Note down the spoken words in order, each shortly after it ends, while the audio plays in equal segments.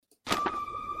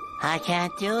I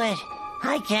can't do it.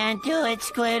 I can't do it,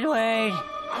 Squidward.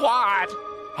 What?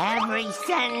 Every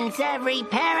sentence, every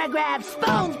paragraph,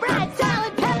 spoons, bread,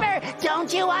 salad, pepper.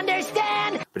 Don't you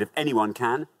understand? But if anyone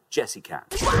can, Jesse can.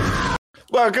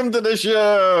 Welcome to the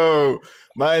show.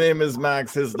 My name is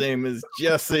Max. His name is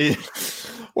Jesse.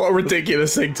 What a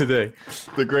ridiculous thing to do.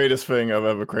 The greatest thing I've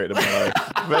ever created in my life.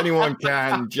 If anyone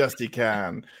can, Jesse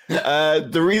can.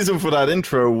 The reason for that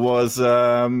intro was,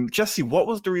 Jesse, what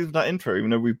was the reason for that intro? Even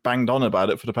though we've banged on about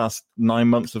it for the past 9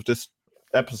 months of this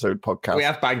episode podcast. We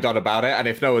have banged on about it, and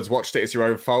if no one's watched it, it's your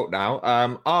own fault now.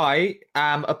 I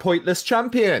am a pointless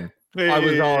champion. Hey.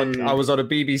 I was on a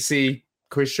BBC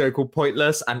quiz show called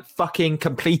Pointless and fucking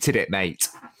completed it, mate.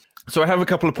 So I have a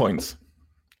couple of points.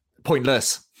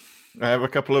 Pointless. I have a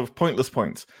couple of pointless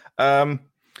points.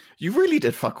 You really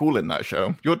did fuck all in that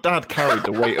show. Your dad carried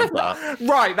the weight of that.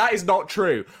 Right, that is not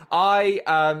true. I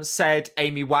said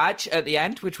Amy Wadge at the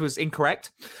end, which was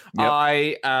incorrect.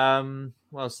 Yep.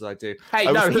 What else did I do? Hey,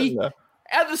 he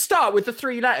at the start with the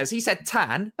 3 letters, he said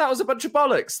tan. That was a bunch of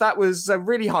bollocks. That was a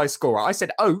really high score. I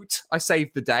said oat. I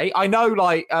saved the day. I know,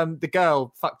 the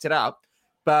girl fucked it up,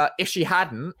 but if she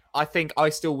hadn't, I think I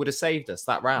still would have saved us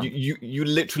that round. You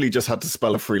literally just had to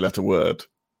spell a 3-letter word.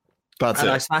 That's it.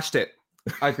 And I smashed it.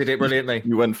 I did it brilliantly.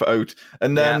 You went for oat,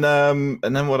 and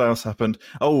then what else happened?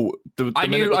 Oh, I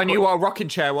knew what a rocking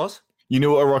chair was. You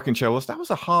knew what a rocking chair was? That was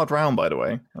a hard round, by the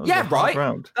way. Yeah, right.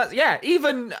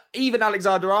 Even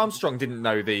Alexander Armstrong didn't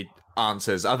know the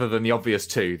answers other than the obvious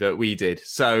 2 that we did.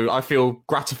 So I feel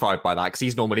gratified by that because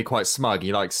he's normally quite smug.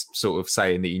 He likes sort of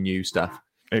saying that he knew stuff.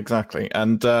 Exactly.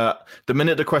 And the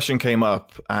minute the question came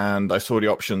up and I saw the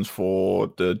options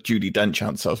for the Judi Dench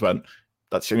answer, I went,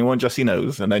 that's the only one Jesse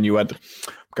knows. And then you went, I'm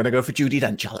going to go for Judi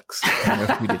Dench, Alex.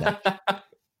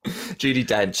 Judi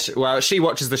Dench. Well, she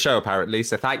watches the show apparently,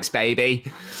 so thanks, baby.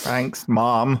 Thanks,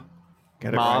 Mom.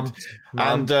 Get it Mom.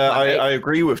 right. And I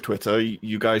agree with Twitter.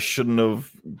 You guys shouldn't have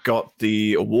got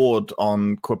the award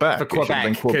on Quebec. For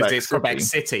Quebec, because it's Quebec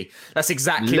City. That's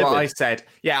exactly what I said.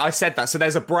 Yeah, I said that. So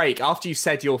there's a break. After you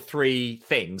said your 3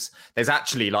 things, there's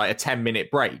actually like a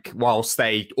 10-minute break whilst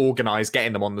they organise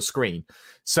getting them on the screen.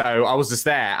 So I was just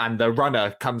there, and the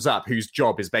runner comes up, whose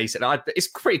job is basically, it's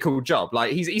a pretty cool job.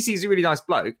 Like he's a really nice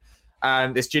bloke.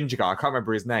 This ginger guy, I can't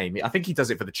remember his name. I think he does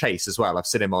it for the chase as well. I've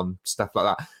seen him on stuff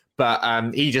like that.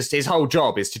 But his whole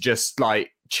job is to just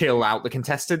like chill out the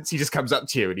contestants. He just comes up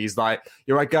to you and he's like,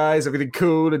 "You're right, guys, everything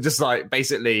cool," and just like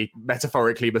basically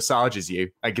metaphorically massages you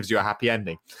and gives you a happy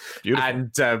ending. Beautiful.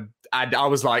 And I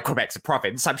was like, Quebec's a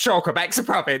province. I'm sure Quebec's a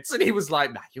province. And he was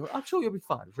like, nah, I'm sure you'll be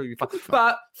fine. I'm sure you'll be fine.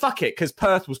 But fuck it, because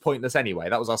Perth was pointless anyway.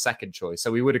 That was our second choice.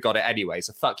 So we would have got it anyway.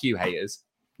 So fuck you, haters.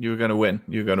 You were going to win.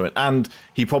 And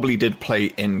he probably did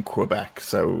play in Quebec.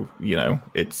 So,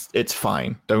 it's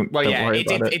fine. Don't worry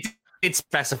about it. It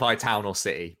specify town or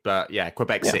city. But yeah,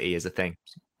 Quebec City is a thing.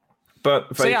 But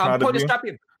I'm pointless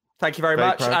champion. Thank you very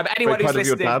much. Anyone who's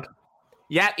listening.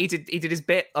 Yeah, he did his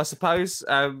bit, I suppose.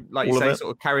 Like you say,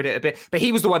 sort of carried it a bit. But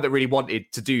he was the one that really wanted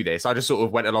to do this. I just sort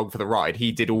of went along for the ride.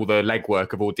 He did all the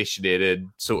legwork of auditioning and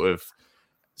sort of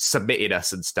submitting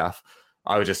us and stuff.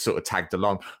 I was just sort of tagged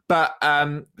along. But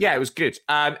it was good.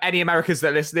 Any Americans that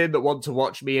are listening that want to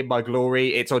watch me in my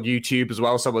glory, it's on YouTube as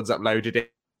well. Someone's uploaded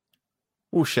it.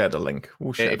 We'll share the link.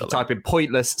 If you type in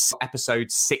Pointless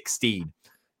episode 16,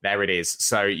 there it is.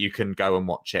 So you can go and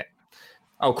watch it.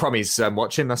 Oh, Crommy's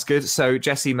watching. That's good. So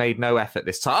Jesse made no effort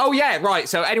this time. Oh yeah, right.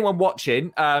 So anyone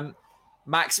watching,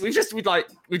 Max, we've just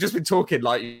been talking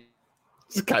like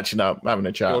just catching up, having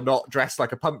a chat. You're not dressed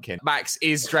like a pumpkin. Max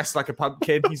is dressed like a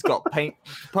pumpkin. He's got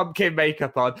pumpkin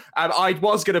makeup on. I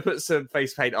was going to put some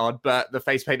face paint on, but the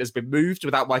face paint has been moved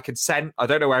without my consent. I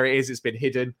don't know where it is. It's been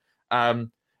hidden.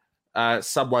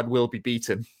 Someone will be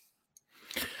beaten.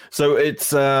 So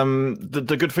it's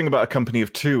the good thing about a company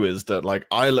of 2 is that like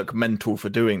I look mental for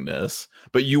doing this,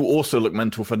 but you also look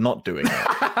mental for not doing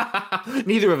it.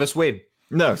 Neither of us win.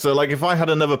 No, so like if I had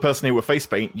another person here with face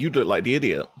paint, you'd look like the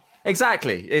idiot.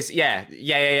 Exactly. It's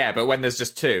yeah. But when there's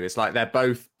just 2, it's like they're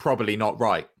both probably not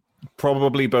right.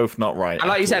 Probably both not right. And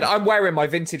like you said, I'm wearing my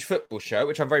vintage football shirt,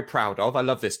 which I'm very proud of. I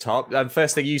love this top.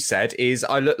 First thing you said is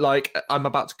I look like I'm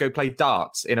about to go play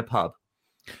darts in a pub.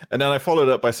 And then I followed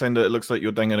up by saying that it looks like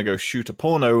you're then going to go shoot a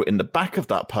porno in the back of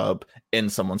that pub in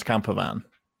someone's camper van.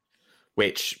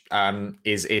 Which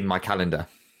is in my calendar.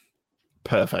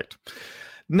 Perfect.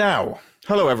 Now,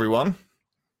 hello, everyone.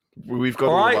 We've got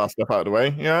all of our stuff out of the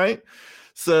way. You all right?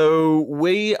 So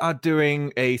we are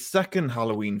doing a second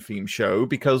Halloween theme show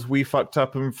because we fucked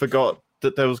up and forgot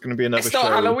that there was going to be another show. It's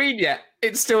not Halloween yet.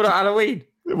 It's still not Halloween.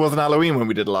 It wasn't Halloween when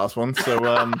we did the last one. So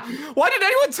why didn't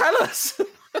anyone tell us?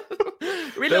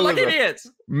 We look like idiots.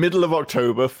 Middle of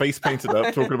October, face painted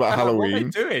up, talking about Halloween.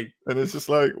 What are they doing? And it's just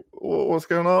like, what's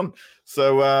going on?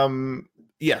 So,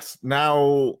 yes,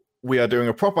 now we are doing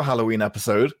a proper Halloween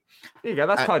episode. There you go.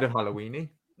 That's kind of Halloween-y.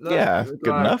 Look, yeah,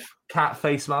 good enough. Cat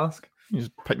face mask. You're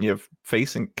just putting your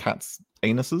face in cats'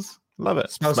 anuses. Love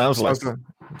it. Smells like.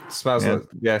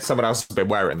 Yeah, someone else has been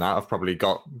wearing that. I've probably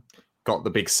got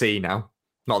the big C now.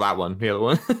 Not that one, the other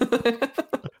one.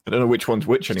 I don't know which one's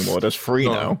which anymore. There's 3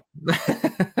 now.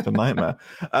 It's a nightmare.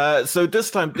 So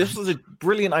this was a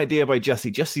brilliant idea by Jesse.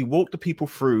 Jesse, walk the people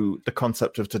through the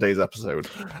concept of today's episode.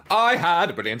 I had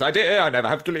a brilliant idea. I never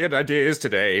have brilliant ideas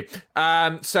today.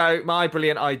 So my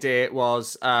brilliant idea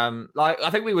was, I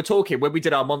think we were talking when we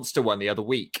did our monster one the other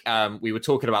week. We were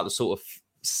talking about the sort of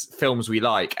films we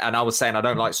like, and I was saying I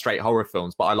don't like straight horror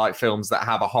films, but I like films that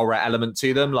have a horror element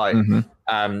to them, like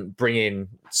bring in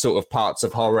sort of parts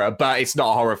of horror, but it's not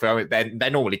a horror film.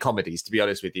 They're normally comedies, to be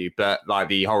honest with you, but like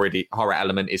the horror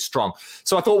element is strong.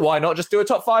 So I thought, why not just do a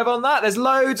top 5 on that? There's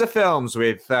loads of films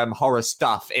with horror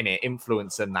stuff in it,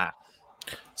 influence and that.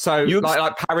 So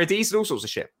like parodies and all sorts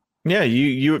of shit. Yeah,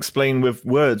 you explain with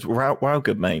words. Wow,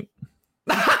 good mate.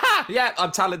 Yeah,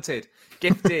 I'm talented,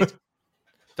 gifted.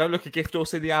 Don't look a gift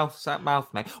horse in the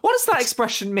mouth, mate. What does that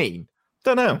expression mean?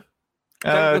 Don't know.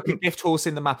 Don't look a gift horse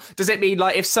in the mouth. Does it mean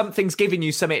like if something's giving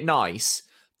you something nice,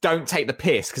 don't take the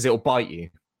piss because it'll bite you?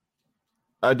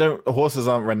 Horses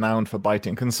aren't renowned for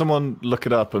biting. Can someone look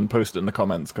it up and post it in the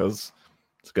comments? Because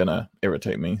it's gonna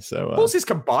irritate me. So horses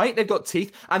can bite. They've got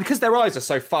teeth, and because their eyes are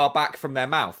so far back from their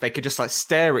mouth, they could just like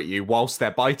stare at you whilst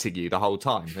they're biting you the whole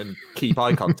time and keep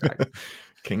eye contact.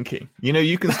 Kinky. You know,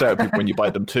 you can stare at people when you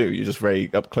bite them too. You're just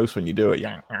very up close when you do it.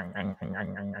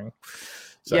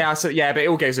 So, but it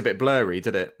all goes a bit blurry,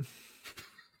 did it?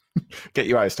 Get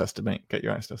your eyes tested, mate. Get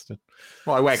your eyes tested.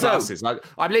 Well, I wear glasses.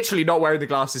 I'm literally not wearing the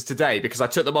glasses today because I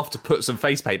took them off to put some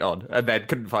face paint on and then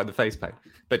couldn't find the face paint,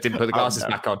 but didn't put the glasses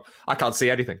back on. I can't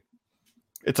see anything.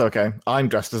 It's okay. I'm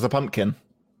dressed as a pumpkin.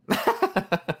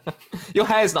 Your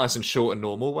hair's nice and short and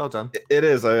normal. Well done. It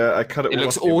is. I cut it. It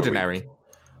looks ordinary.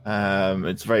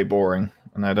 It's very boring,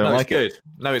 and I don't like it.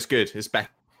 No, it's good. It's better.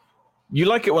 You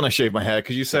like it when I shave my hair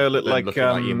because you say I look like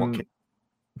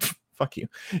fuck you.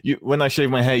 When I shave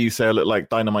my hair, you say I look like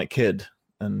Dynamite Kid,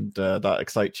 and that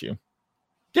excites you.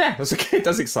 Yeah, it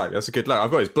does excite me. That's a good look. I've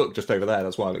got his book just over there.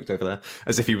 That's why I looked over there,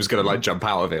 as if he was going to like jump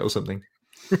out of it or something.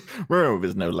 With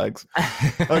his no legs.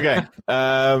 Okay,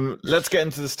 let's get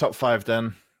into this top 5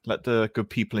 then. Let the good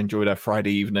people enjoy their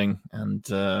Friday evening, and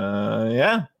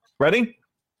ready?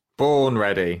 Born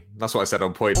ready. That's what I said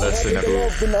on Pointless.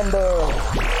 The number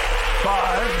 5. I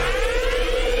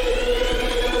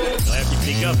have to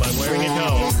speak up. I'm wearing it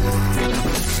home.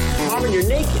 Robin, you're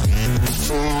naked.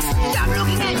 Stop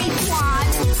looking at me, Swan!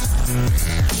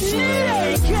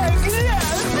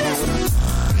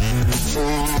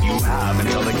 You have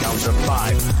until the count of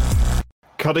 5.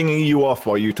 Cutting you off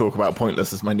while you talk about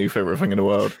Pointless is my new favorite thing in the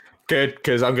world. Good,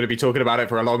 because I'm going to be talking about it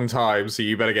for a long time, so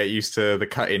you better get used to the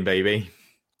cutting, baby.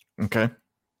 Okay.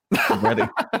 I'm ready.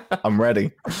 I'm ready.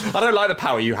 I don't like the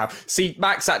power you have. See,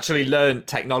 Max actually learned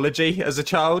technology as a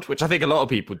child, which I think a lot of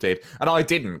people did. And I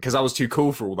didn't because I was too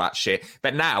cool for all that shit.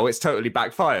 But now it's totally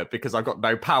backfired because I've got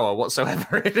no power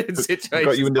whatsoever in situations. I've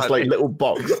got you in this like little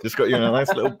box. Just got you in a nice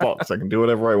little box I can do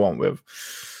whatever I want with.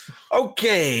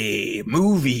 Okay,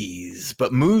 movies.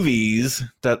 But movies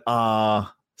that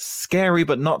are scary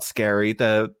but not scary.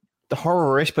 They're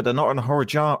horror-ish, but they're not in a horror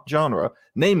genre.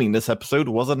 Naming this episode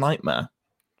was a nightmare.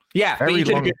 Yeah, but you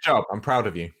did a good job. I'm proud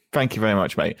of you. Thank you very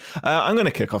much, mate. I'm going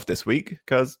to kick off this week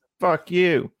because fuck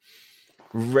you.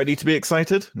 Ready to be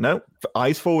excited? No.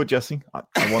 Eyes forward, Jesse. I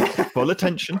want full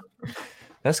attention.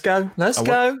 Let's go. Let's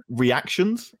go.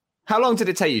 Reactions. How long did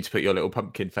it take you to put your little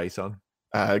pumpkin face on?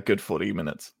 Good 40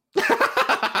 minutes.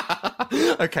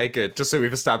 Okay, good. Just so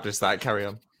we've established that. Carry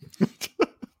on.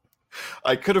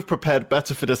 I could have prepared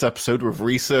better for this episode with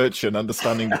research and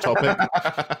understanding the topic.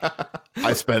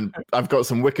 I've got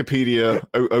some Wikipedia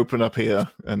open up here,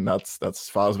 and that's as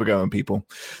far as we're going, people.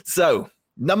 So,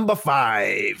 number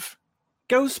 5,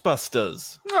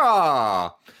 Ghostbusters.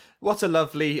 Ah, what a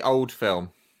lovely old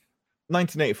film.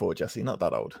 1984, Jesse, not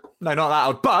that old. No, not that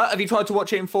old. But have you tried to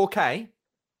watch it in 4K?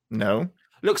 No.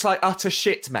 Looks like utter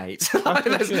shit, mate.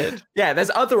 Shit. Yeah, there's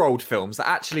other old films that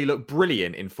actually look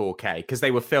brilliant in 4K because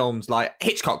they were filmed like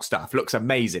Hitchcock stuff looks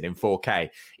amazing in 4K.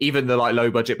 Even the like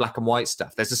low budget black and white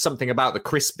stuff. There's just something about the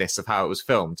crispness of how it was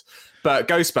filmed. But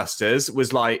Ghostbusters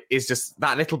is just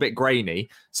that little bit grainy.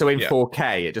 So in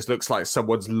 4K, it just looks like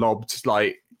someone's lobbed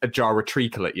like a jar of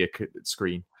treacle at your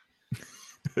screen.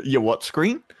 Your what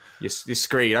screen? Your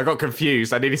screen. I got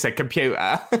confused. I nearly said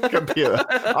computer. Computer.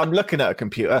 I'm looking at a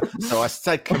computer, so I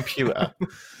said computer.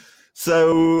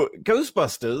 So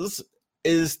Ghostbusters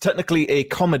is technically a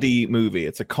comedy movie.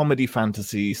 It's a comedy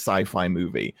fantasy sci-fi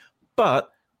movie, but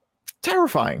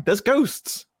terrifying. There's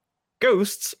ghosts.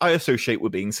 Ghosts I associate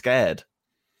with being scared.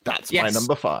 That's my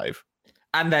number 5.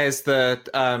 And there's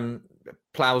the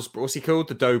Plows. What's he called?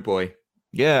 The Doughboy.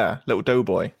 Yeah, little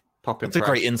doughboy. It's a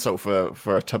great insult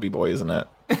for a tubby boy, isn't it?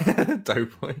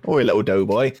 Doughboy. Oh, a little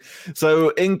doughboy. So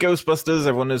in Ghostbusters,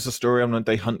 everyone knows the story on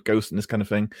they hunt ghosts and this kind of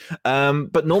thing.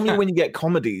 But normally when you get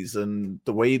comedies and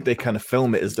the way they kind of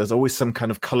film it is there's always some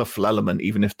kind of colorful element,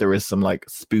 even if there is some like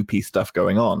spoopy stuff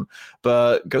going on.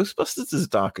 But Ghostbusters is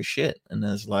dark as shit. And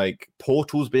there's like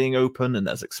portals being open and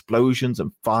there's explosions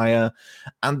and fire.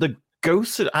 And the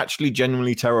ghosts are actually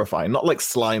genuinely terrifying. Not like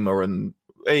Slimer and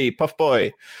hey, Puff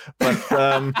Boy. But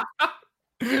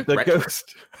the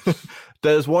ghost...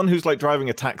 There's one who's like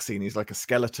driving a taxi and he's like a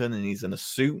skeleton and he's in a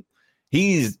suit.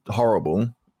 He's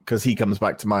horrible because he comes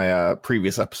back to my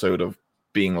previous episode of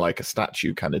being like a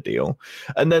statue kind of deal.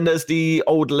 And then there's the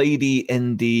old lady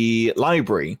in the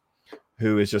library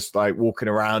who is just like walking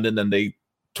around and then they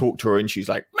talk to her and she's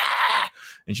like, "Mah!"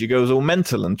 And she goes all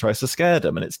mental and tries to scare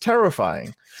them and it's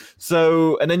terrifying.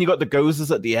 So, and then you got the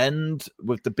Gozers at the end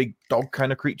with the big dog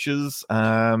kind of creatures.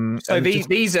 So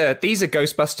these are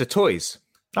Ghostbuster toys.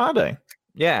 Are they?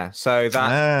 Yeah, so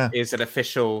that is an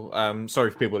official.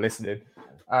 Sorry for people listening,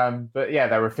 but yeah,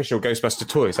 they're official Ghostbuster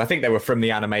toys. I think they were from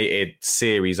the animated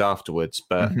series afterwards,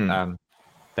 but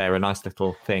they're a nice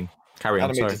little thing. Carry on.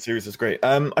 Animated series is great.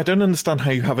 I don't understand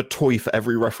how you have a toy for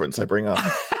every reference I bring up.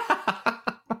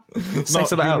 It's not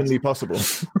humanly possible.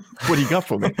 What do you got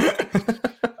for me?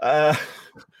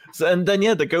 And then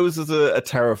the Gozers are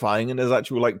terrifying, and there's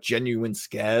actual like genuine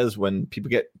scares when people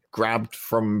get grabbed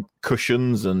from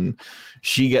cushions and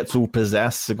she gets all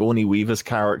possessed, Sigourney Weaver's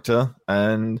character.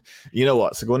 And you know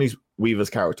what? Sigourney Weaver's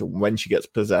character, when she gets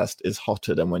possessed, is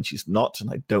hotter than when she's not, and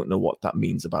I don't know what that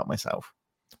means about myself.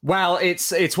 Well,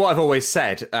 it's what I've always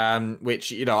said,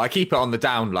 which, you know, I keep it on the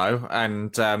down low,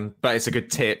 and but it's a good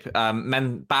tip.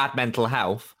 Bad mental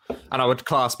health, and I would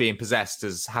class being possessed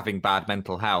as having bad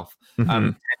mental health,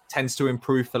 tends to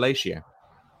improve fellatio.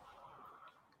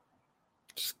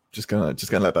 Just gonna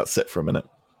let that sit for a minute.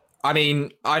 I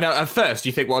mean, I know at first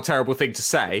you think what a terrible thing to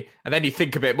say, and then you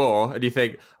think a bit more, and you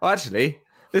think, oh, actually,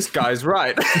 this guy's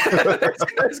right.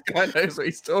 this guy knows what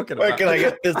he's talking about. Where can I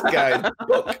get this guy?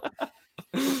 Look.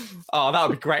 Oh, that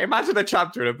would be great. Imagine a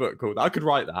chapter in a book called that. I could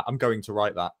write that. I'm going to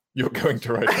write that. You're going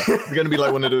to write that. You're going to be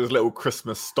like one of those little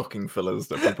Christmas stocking fillers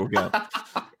that people get.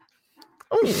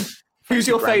 Who's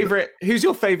your favorite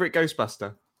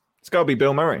Ghostbuster? It's got to be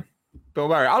Bill Murray. Bill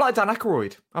Murray. I like Dan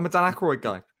Aykroyd. I'm a Dan Aykroyd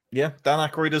guy. Yeah, Dan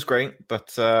Aykroyd is great, but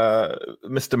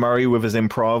Mr. Murray with his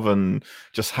improv and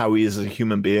just how he is as a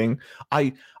human being.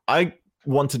 I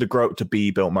wanted to grow up to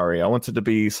be Bill Murray. I wanted to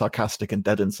be sarcastic and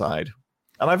dead inside,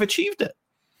 and I've achieved it.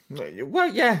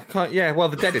 Well, yeah. Well,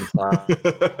 the dead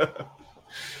inside.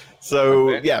 So,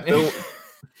 yeah,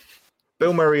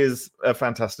 Bill Murray is a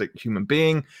fantastic human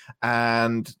being,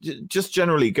 and just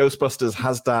generally, Ghostbusters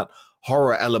has that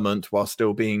horror element while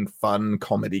still being fun,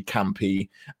 comedy, campy,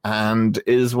 and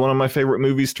is one of my favorite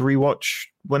movies to rewatch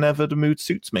whenever the mood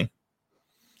suits me.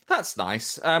 That's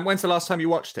nice. When's the last time you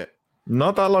watched it?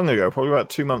 Not that long ago, probably about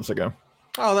 2 months ago.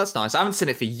 Oh, that's nice. I haven't seen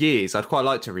it for years. I'd quite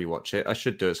like to rewatch it. I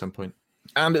should do it at some point.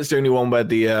 And it's the only one where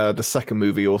the second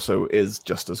movie also is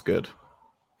just as good.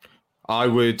 I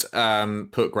would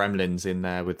put Gremlins in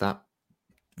there with that.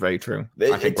 Very true.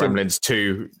 I think Gremlins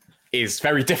 2 is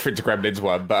very different to Gremlins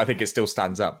 1, but I think it still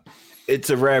stands up. It's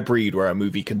a rare breed where a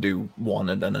movie can do one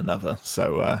and then another.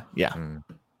 So, yeah.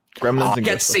 Gremlins. I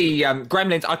get to see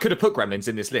Gremlins. I could have put Gremlins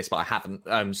in this list, but I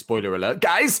haven't. Spoiler alert,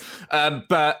 guys.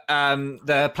 But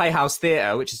the Playhouse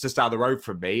Theatre, which is just down the road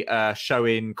from me,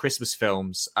 showing Christmas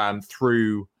films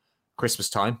through Christmas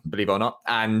time, believe it or not.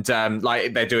 And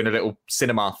like they're doing a little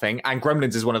cinema thing. And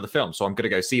Gremlins is one of the films, so I'm going to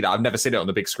go see that. I've never seen it on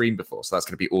the big screen before, so that's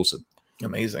going to be awesome.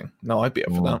 Amazing. No, I'd be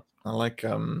up for that. I like.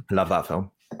 I love that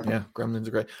film. Yeah, Gremlins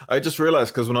are great. I just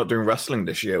realized because we're not doing wrestling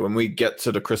this year, when we get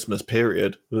to the Christmas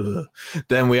period,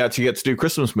 then we actually get to do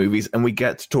Christmas movies and we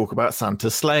get to talk about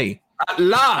Santa's Sleigh. At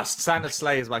last, Santa's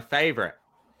Sleigh is my favorite.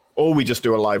 Or we just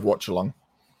do a live watch along.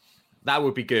 That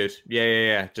would be good.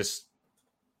 Yeah. Just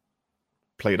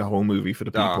play the whole movie for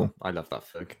the people. I love that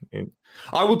thing.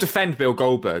 I will defend Bill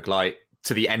Goldberg like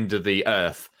to the end of the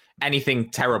earth. Anything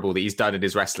terrible that he's done in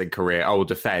his wrestling career, I will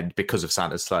defend because of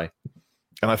Santa's Sleigh.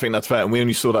 And I think that's fair. And we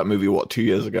only saw that movie, 2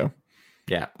 years ago?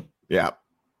 Yeah. Yeah.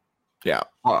 Yeah.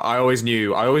 I always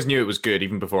knew it was good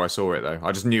even before I saw it though.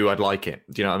 I just knew I'd like it.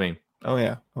 Do you know what I mean? Oh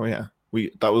yeah.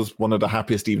 That was one of the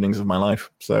happiest evenings of my life.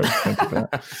 So thank you for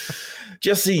that.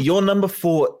 Jesse, your number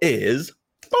 4 is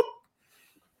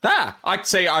I'd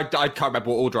say I can't remember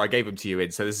what order I gave them to you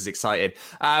in, so this is exciting.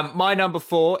 My number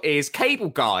 4 is Cable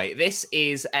Guy. This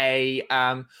is a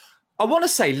I want to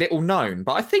say little known,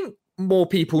 but I think more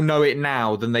people know it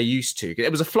now than they used to.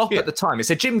 It was a flop at the time. It's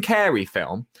a Jim Carrey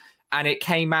film, and it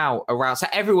came out around. So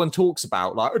everyone talks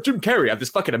about like Jim Carrey had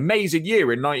this fucking amazing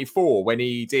year in '94 when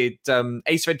he did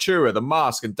Ace Ventura, The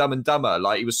Mask, and Dumb and Dumber.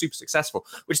 Like he was super successful,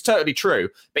 which is totally true.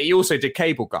 But he also did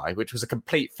Cable Guy, which was a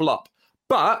complete flop.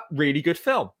 But really good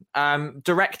film.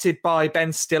 Directed by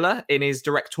Ben Stiller in his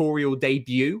directorial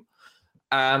debut.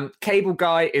 Cable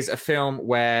Guy is a film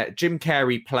where Jim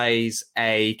Carrey plays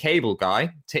a cable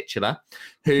guy, titular,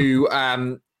 who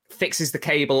fixes the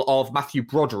cable of Matthew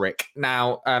Broderick.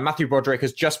 Now, Matthew Broderick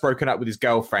has just broken up with his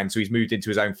girlfriend, so he's moved into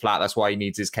his own flat. That's why he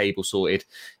needs his cable sorted.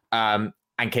 And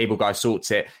Cable Guy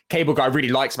sorts it. Cable Guy really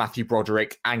likes Matthew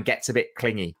Broderick and gets a bit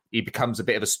clingy. He becomes a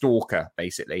bit of a stalker,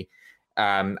 basically.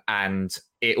 And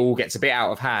it all gets a bit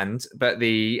out of hand, but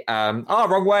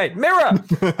wrong way, mirror.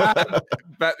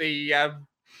 But he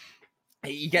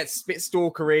gets a bit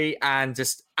stalkery, and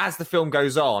just as the film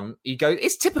goes on,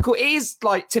 it's typical. It is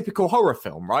like typical horror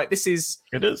film, right? It is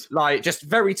like just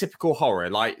very typical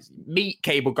horror. Like meet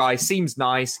Cable Guy, seems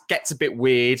nice, gets a bit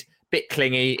weird, bit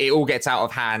clingy, it all gets out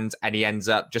of hand, and he ends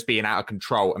up just being out of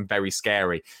control and very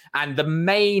scary. And the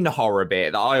main horror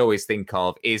bit that I always think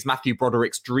of is Matthew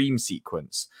Broderick's dream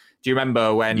sequence. Do you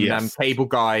remember when Cable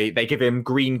Guy, they give him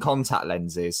green contact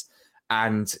lenses,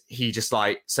 and he just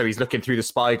so he's looking through the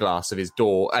spyglass of his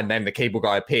door, and then the Cable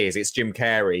Guy appears. It's Jim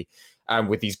Carrey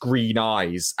with these green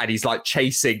eyes, and he's like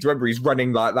chasing. Do you remember he's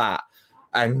running like that?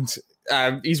 And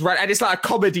he's run, and it's like a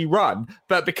comedy run,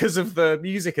 but because of the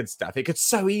music and stuff, it could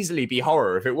so easily be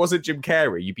horror. If it wasn't Jim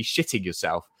Carrey, you'd be shitting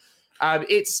yourself.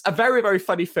 It's a very, very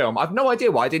funny film. I've no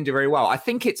idea why I didn't do very well. I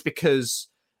think it's because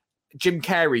Jim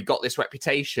Carrey got this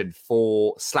reputation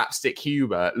for slapstick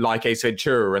humor, like Ace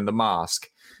Ventura and The Mask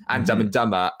and Dumb and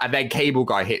Dumber, and then Cable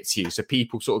Guy hits you, so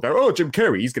people sort of go, "Oh, Jim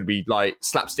Carrey, he's going to be like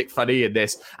slapstick funny in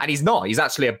this," and he's not. He's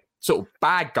actually a sort of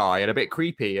bad guy and a bit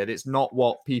creepy, and it's not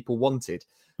what people wanted.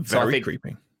 Very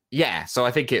creepy. Yeah, so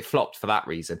I think it flopped for that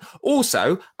reason.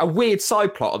 Also, a weird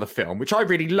side plot of the film, which I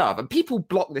really love, and people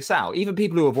block this out. Even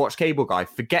people who have watched Cable Guy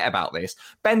forget about this.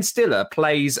 Ben Stiller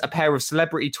plays a pair of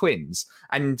celebrity twins,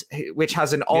 and which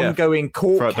has an ongoing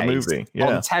court case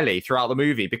on telly throughout the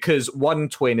movie because one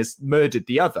twin has murdered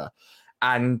the other.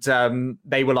 And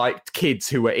they were like kids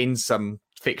who were in some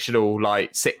fictional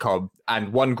like sitcom,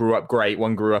 and one grew up great,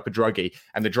 one grew up a druggie,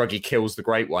 and the druggie kills the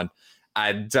great one.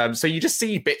 And so you just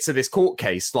see bits of this court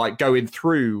case like going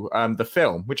through the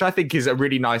film, which I think is a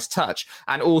really nice touch.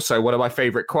 And also one of my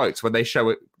favorite quotes when they show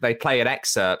it, they play an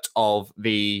excerpt of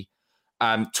the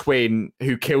twin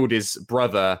who killed his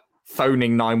brother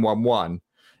phoning 911.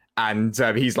 And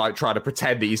he's like trying to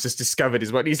pretend that he's just discovered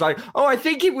his what. He's like, "Oh, I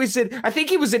think it was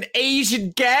an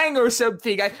Asian gang or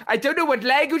something. I don't know what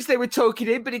language they were talking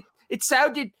in, but it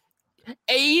sounded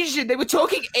Asian. They were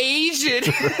talking Asian."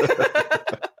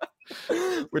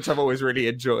 Which I've always really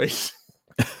enjoyed.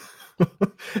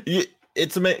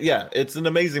 It's an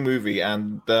amazing movie,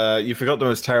 and you forgot the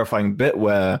most terrifying bit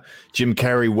where Jim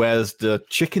Carrey wears the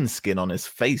chicken skin on his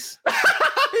face.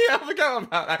 I forgot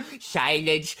about that.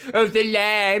 Silence of the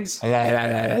Lambs.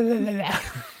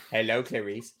 Hello,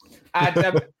 Clarice.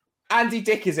 And Andy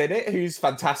Dick is in it, who's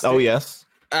fantastic. Oh yes,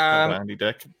 Andy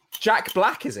Dick. Jack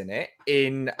Black is in it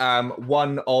in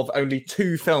one of only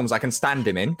 2 films I can stand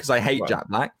him in because I hate Jack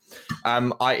Black.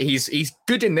 He's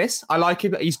good in this. I like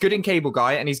him. He's good in Cable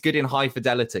Guy and he's good in High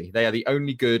Fidelity. They are the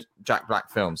only good Jack Black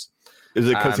films. Is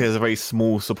it because he has a very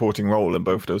small supporting role in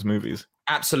both of those movies?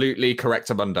 Absolutely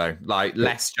correctamundo. Like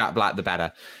less Jack Black, the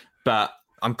better. But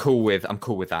I'm cool with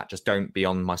that. Just don't be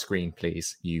on my screen,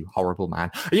 please, you horrible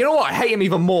man. You know what? I hate him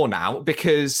even more now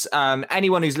because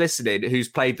anyone who's listening who's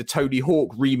played the Tony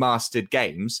Hawk remastered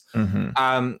games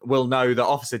will know that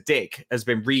Officer Dick has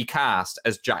been recast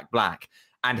as Jack Black,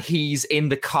 and he's in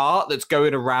the car that's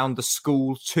going around the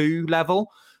School 2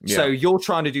 level. Yeah. So you're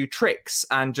trying to do tricks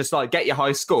and just like get your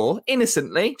high score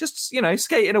innocently, just, you know,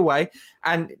 skating away.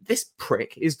 And this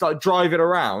prick is like driving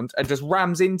around and just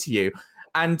rams into you.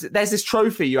 And there's this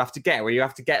trophy you have to get where you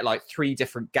have to get like 3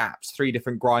 different gaps, 3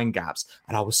 different grind gaps.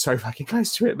 And I was so fucking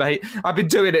close to it, mate. I've been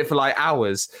doing it for like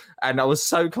hours and I was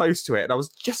so close to it. And I was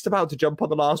just about to jump on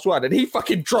the last one and he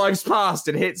fucking drives past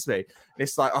and hits me. And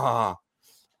it's like,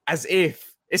 as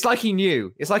if, it's like he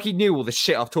knew. It's like he knew all the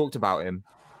shit I've talked about him.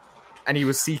 and he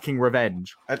was seeking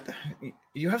revenge.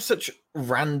 You have such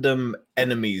random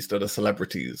enemies that are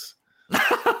celebrities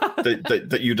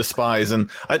that you despise, and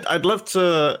I'd love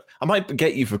to. I might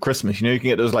get you for Christmas. You can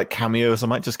get those like cameos. I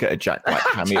might just get a Jack Black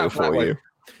cameo for you.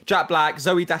 Jack Black,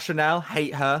 Zooey Deschanel,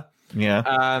 hate her.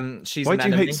 Yeah. She's. Why do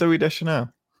you hate Zooey Deschanel?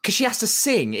 Because she has to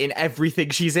sing in everything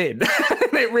she's in.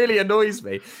 It really annoys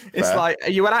me. It's like,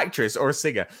 are you an actress or a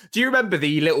singer? Do you remember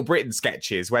the Little Britain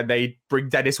sketches when they bring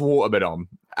Dennis Waterman on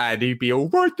and he'd be all,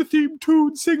 write the theme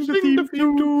tune, sing the theme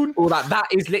tune. All that. That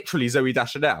is literally Zooey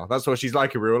Deschanel. That's what she's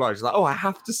like in real life. She's like, oh, I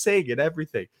have to sing in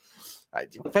everything.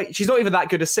 She's not even that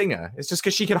good a singer. It's just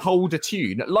because she can hold a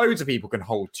tune. Loads of people can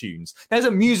hold tunes. There's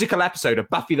a musical episode of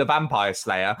Buffy the Vampire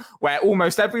Slayer where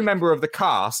almost every member of the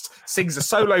cast sings a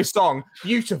solo song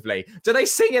beautifully. Do they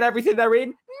sing in everything they're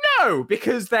in? No,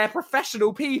 because they're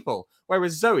professional people.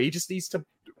 Whereas Zoe just needs to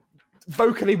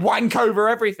vocally wank over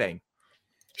everything.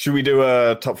 Should we do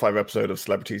a top 5 episode of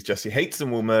celebrities Jesse hates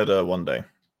and will murder one day?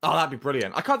 Oh, that'd be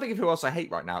brilliant. I can't think of who else I hate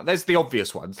right now. There's the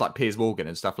obvious ones like Piers Morgan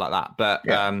and stuff like that. But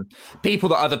people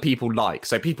that other people like.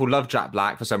 So people love Jack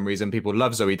Black for some reason. People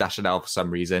love Zooey Deschanel for some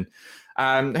reason.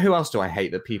 Who else do I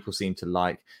hate that people seem to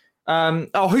like?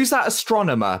 Who's that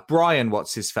astronomer? Brian,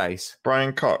 what's his face?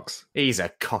 Brian Cox. He's a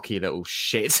cocky little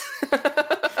shit.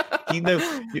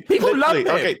 People love him.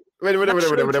 Okay,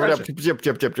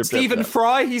 wait. Stephen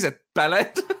Fry, he's a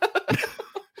bellend.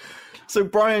 So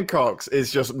Brian Cox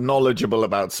is just knowledgeable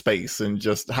about space and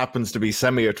just happens to be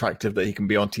semi-attractive that he can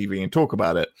be on TV and talk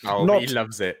about it. Oh, he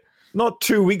loves it. Not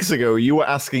 2 weeks ago, you were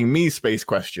asking me space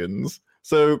questions.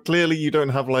 So clearly you don't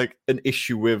have like an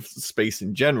issue with space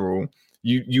in general.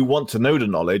 You want to know the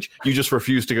knowledge. You just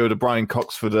refuse to go to Brian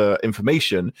Cox for the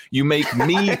information. You make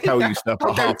me tell you stuff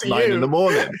at 9:30 in the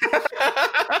morning.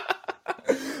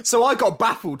 So I got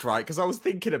baffled, right? Because I was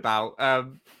thinking about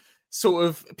sort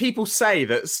of people say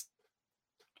that's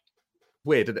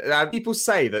weird. People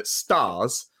say that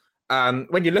stars,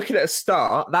 when you're looking at a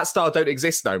star, that star don't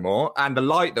exist no more. And the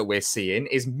light that we're seeing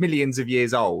is millions of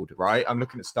years old, right? I'm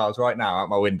looking at stars right now out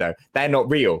my window. They're not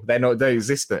real. They don't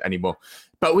exist anymore.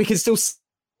 But we can still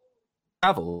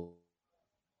travel.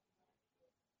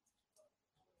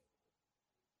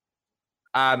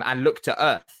 And look to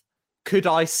Earth. Could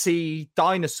I see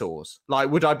dinosaurs? Like,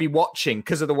 would I be watching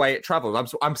because of the way it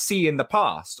travels? I'm seeing the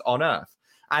past on Earth.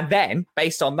 And then,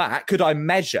 based on that, could I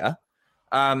measure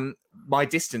my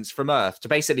distance from Earth to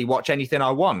basically watch anything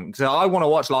I want? Because I want to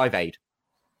watch Live Aid.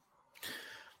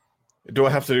 Do I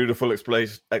have to do the full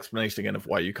explanation again of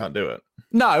why you can't do it?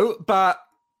 No,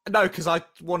 because I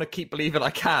want to keep believing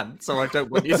I can, so I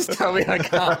don't want you to tell me I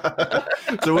can't.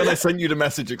 So when I sent you the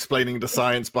message explaining the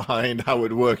science behind how it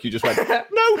would work, you just went,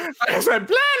 no. I just went,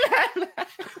 blah, blah.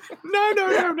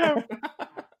 No.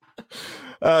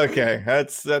 Okay,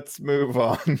 let's move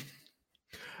on.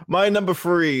 My number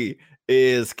 3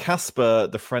 is Casper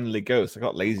the Friendly Ghost. I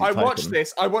got lazy. I watched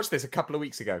this a couple of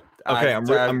weeks ago. Okay,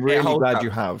 I'm really glad you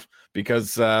have,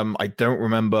 because I don't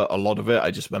remember a lot of it.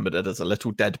 I just remembered it as a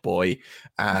little dead boy,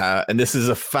 and this is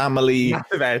a family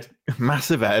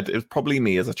massive Ed. It was probably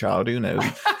me as a child, who knows?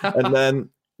 And then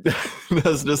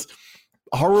there's this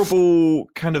horrible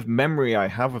kind of memory I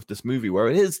have of this movie where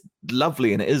it is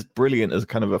lovely and it is brilliant as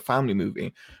kind of a family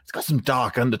movie. It's got some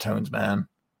dark undertones, man.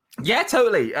 Yeah,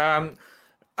 totally. Run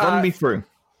me through.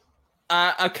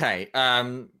 Okay.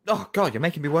 Oh God, you're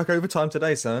making me work overtime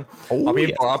today, son. Oh, I'll be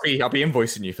yes. I'll be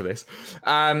invoicing you for this.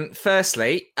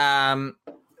 Firstly,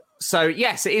 so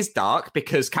yes, it is dark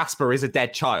because Casper is a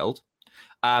dead child.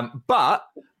 But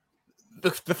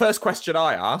the first question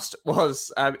I asked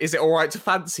was, is it all right to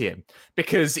fancy him?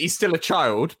 Because he's still a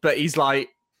child, but he's like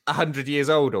 100 years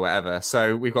old or whatever.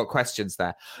 So we've got questions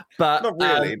there. But not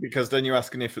really, because then you're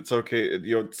asking if it's okay.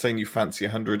 You're saying you fancy a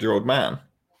 100-year-old man.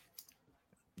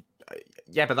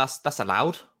 Yeah, but that's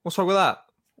allowed. What's wrong with that?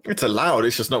 It's allowed.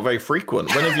 It's just not very frequent.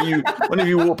 Whenever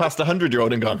you walk past a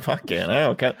 100-year-old and gone, fuck yeah,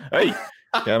 okay, hey,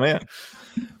 come here.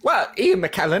 Well, Ian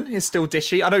McKellen is still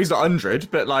dishy. I know he's not 100,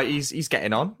 but like he's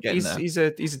getting on. He's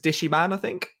a dishy man, I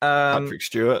think. Patrick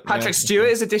Stewart. Stewart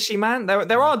is a dishy man.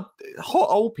 There are hot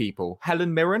old people.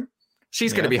 Helen Mirren,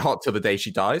 she's going to be hot till the day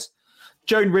she dies.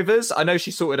 Joan Rivers, I know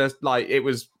she sorted it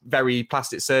was very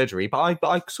plastic surgery, but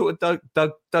I sort of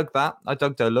dug that. I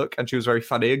dug her look, and she was very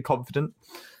funny and confident.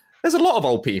 There's a lot of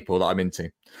old people that I'm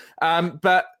into.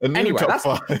 But anyway, that's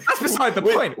beside the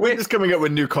point. We're just coming up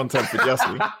with new content for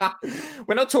Jesse.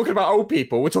 We're not talking about old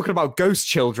people. We're talking about ghost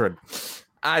children.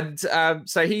 And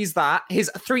so he's that.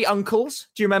 His 3 uncles,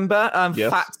 do you remember?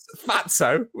 Yes.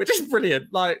 Fatso, which is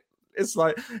brilliant. Like, it's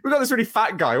like, we've got this really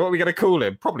fat guy. What are we going to call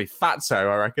him? Probably Fatso,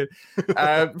 I reckon.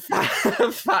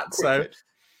 Fatso.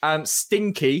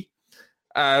 Stinky.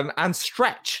 and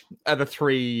Stretch are the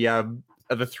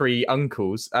three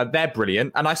uncles. They're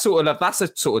brilliant, and I sort of love that's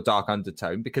a sort of dark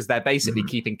undertone because they're basically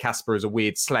keeping Casper as a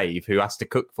weird slave who has to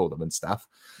cook for them and stuff.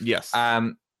 Yes.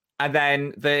 And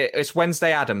then it's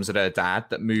Wednesday Addams and her dad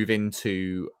that move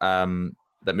into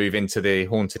the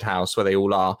haunted house where they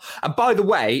all are. And by the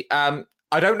way,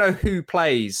 I don't know who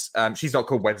plays. She's not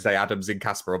called Wednesday Addams in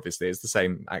Casper. Obviously, it's the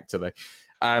same actor though.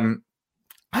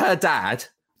 Her dad.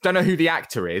 Don't know who the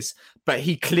actor is, but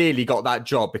he clearly got that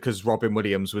job because Robin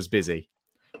Williams was busy,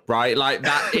 right? Like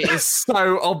that, it is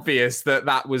so obvious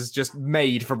that was just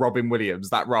made for Robin Williams,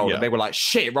 that role. Yeah. And they were like,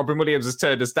 shit, Robin Williams has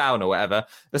turned us down or whatever.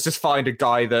 Let's just find a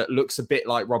guy that looks a bit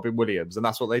like Robin Williams. And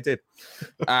that's what they did.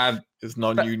 His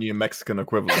non-union Mexican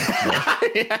equivalent.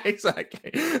 Yeah,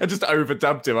 exactly. And just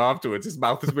overdubbed him afterwards. His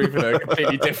mouth is moving a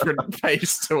completely different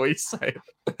pace to what he's saying.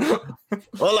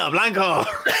 Hola, Blanco!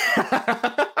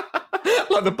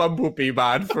 Like the Bumblebee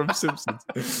man from Simpsons.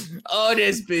 Oh,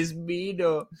 this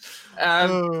Bismino.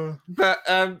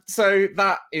 So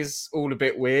that is all a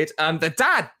bit weird. The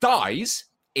dad dies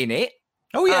in it.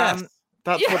 Oh, yes.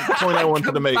 That's what the point I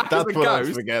wanted to make. That's what I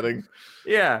was forgetting.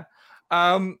 Yeah.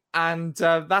 And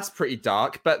that's pretty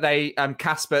dark. But they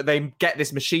get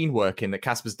this machine working that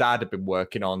Casper's dad had been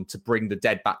working on to bring the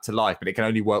dead back to life, but it can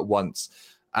only work once.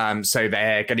 So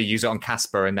they're going to use it on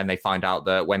Casper, and then they find out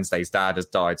that Wednesday's dad has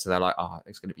died. So they're like, oh,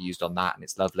 it's going to be used on that, and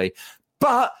it's lovely.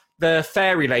 But the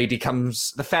fairy lady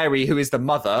comes, the fairy who is the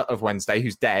mother of Wednesday,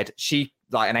 who's dead. She,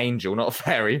 like an angel, not a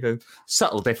fairy. The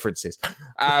subtle differences.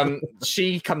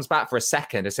 She comes back for a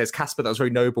second and says, Casper, that was very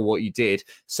noble what you did.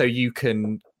 So you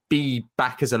can be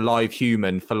back as a live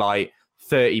human for like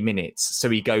 30 minutes. So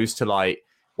he goes to like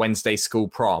Wednesday school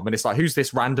prom, and it's like, who's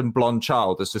this random blonde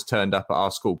child that's just turned up at our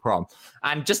school prom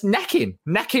and just necking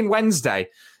Wednesday,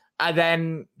 and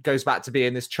then goes back to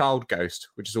being this child ghost,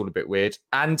 which is all a bit weird.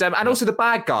 And also the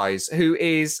bad guys, who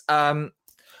is fucking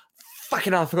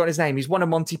hell, I forgot his name. He's one of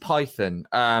Monty Python.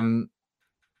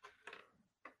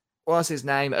 What's his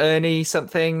name? Ernie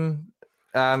something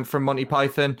from Monty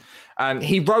Python.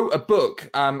 He wrote a book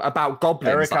about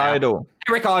goblins.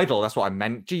 Eric Idle, that's what I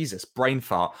meant. Jesus, brain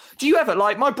fart. Do you ever,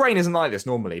 like, my brain isn't like this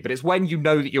normally, but it's when you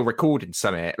know that you're recording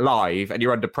something live and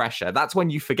you're under pressure, that's when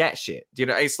you forget shit. You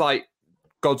know, it's like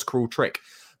God's cruel trick.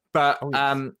 But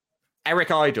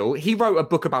Eric Idle, he wrote a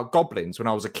book about goblins when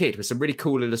I was a kid with some really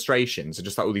cool illustrations and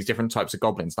just like all these different types of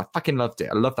goblins. I fucking loved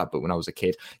it. I loved that book when I was a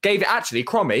kid. Gave it, actually,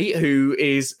 Crommy, who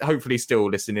is hopefully still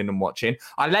listening and watching,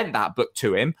 I lent that book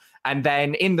to him. And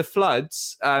then in the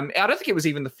floods, I don't think it was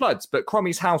even the floods, but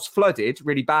Crommy's house flooded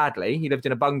really badly. He lived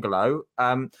in a bungalow,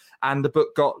 and the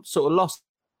book got sort of lost.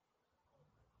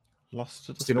 Lost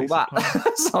to in all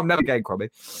that. So I'm never getting Crommy.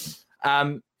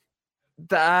 I've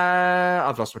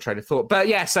lost my train of thought. But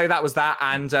yeah, so that was that.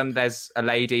 And there's a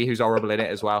lady who's horrible in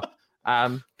it as well.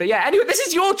 But yeah, anyway, this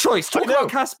is your choice. Talk about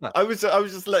Casper. I was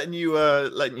just letting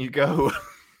you go.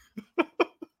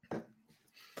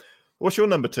 What's your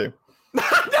number 2? No,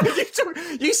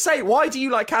 you say, why do you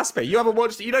like Casper? You haven't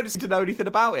watched it. You don't seem to know anything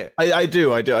about it. I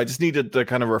do. I just needed the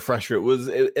kind of refresher.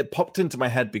 It popped into my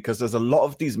head because there's a lot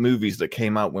of these movies that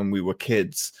came out when we were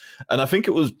kids. And I think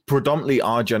it was predominantly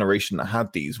our generation that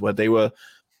had these, where they were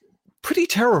pretty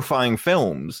terrifying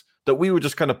films that we were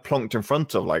just kind of plonked in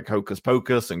front of, like Hocus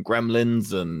Pocus and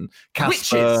Gremlins and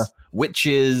Casper,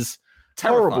 Witches.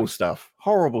 Horrible stuff.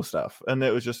 And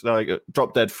it was just like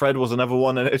Drop Dead Fred was another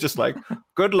one, and it's just like,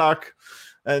 good luck,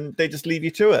 and they just leave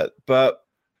you to it. But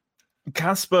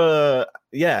Casper,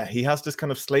 yeah, he has this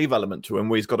kind of slave element to him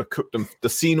where he's got to cook them, the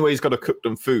scene where he's got to cook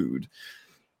them food,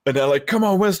 and they're like, come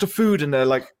on, where's the food? And they're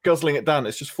like guzzling it down.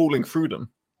 It's just falling through them.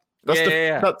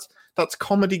 That's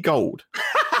comedy gold.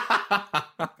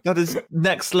 That is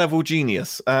next level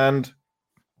genius. And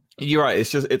you're right,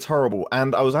 it's horrible.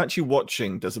 And I was actually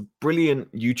watching, there's a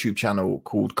brilliant YouTube channel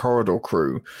called Corridor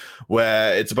Crew,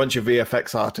 where it's a bunch of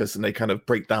VFX artists and they kind of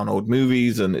break down old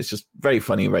movies, and it's just very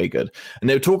funny, very good. And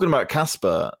they were talking about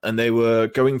Casper, and they were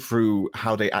going through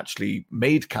how they actually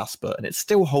made Casper, and it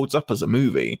still holds up as a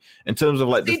movie in terms of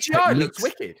like the CGI looks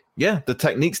wicked. Yeah, the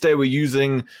techniques they were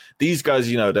using. These guys,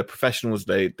 you know, they're professionals.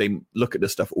 They look at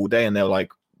this stuff all day, and they're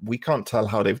like, we can't tell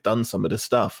how they've done some of this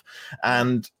stuff.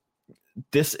 And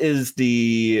this is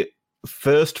the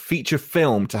first feature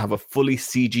film to have a fully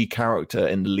CG character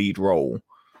in the lead role.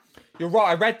 You're right.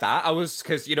 I read that.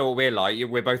 Because you know what we're like.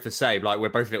 We're both the same. Like, we're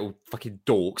both little fucking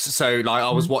dorks. So like, I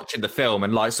was watching the film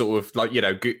and like sort of like, you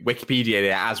know, Wikipedia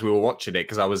it as we were watching it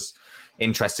because I was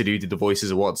interested who did the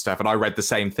voices of what stuff, and I read the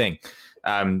same thing.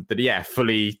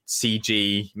 fully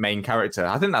CG main character.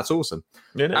 I think that's awesome.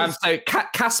 It is. So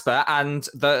Casper and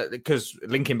because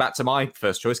linking back to my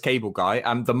first choice, Cable Guy,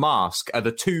 The Mask are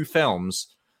the two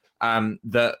films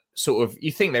that sort of,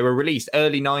 you think they were released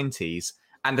early 90s,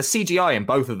 and the CGI in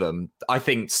both of them, I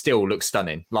think, still looks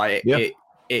stunning. Like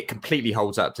it completely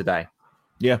holds up today.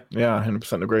 Yeah,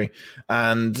 100% agree.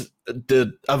 And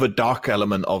the other dark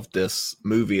element of this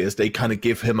movie is they kind of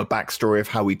give him a backstory of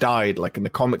how he died. Like in the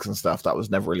comics and stuff, that was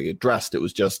never really addressed. It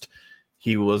was just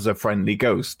he was a friendly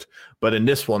ghost. But in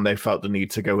this one, they felt the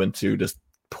need to go into this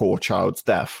poor child's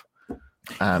death.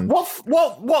 And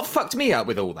what fucked me up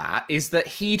with all that is that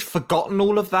he'd forgotten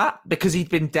all of that because he'd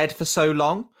been dead for so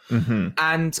long. Mm-hmm.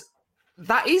 And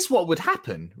that is what would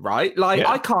happen, right? Like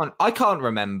I can't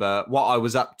remember what I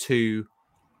was up to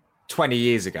 20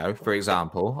 years ago, for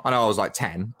example. I know I was like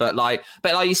 10, but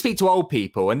you speak to old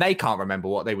people and they can't remember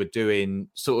what they were doing.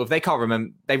 Sort of, they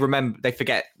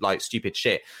forget like stupid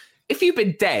shit. If you've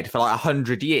been dead for like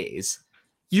 100 years,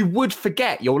 you would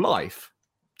forget your life.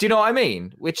 Do you know what I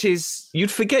mean? Which is,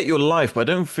 you'd forget your life, but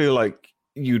I don't feel like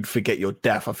you'd forget your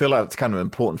death. I feel like it's kind of an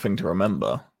important thing to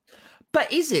remember.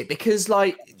 But is it? Because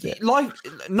life,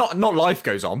 not life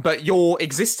goes on, but your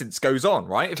existence goes on,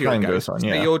 right? If you're goes on,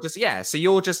 yeah. So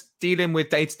you're just dealing with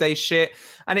day-to-day shit,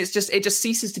 and it just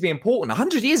ceases to be important.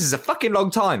 100 years is a fucking long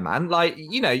time, man. Like,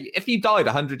 you know, if you died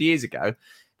 100 years ago,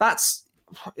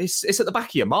 it's at the back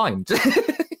of your mind.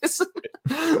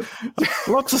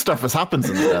 Lots of stuff has happened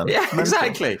since then. Yeah,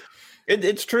 exactly.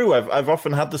 It's true. I've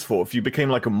often had this thought. If you became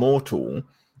like a mortal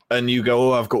and you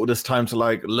go, I've got all this time to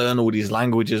like learn all these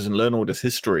languages and learn all this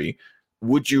history,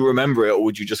 would you remember it, or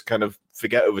would you just kind of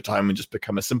forget over time and just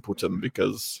become a simpleton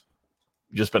because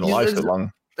you've just been alive so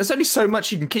long? There's only so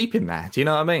much you can keep in there. Do you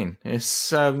know what I mean?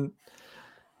 It's bad.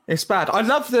 I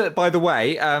love that, by the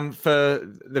way, for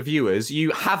the viewers,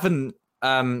 you haven't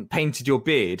painted your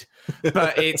beard,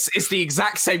 but it's the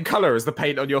exact same color as the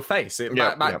paint on your face. It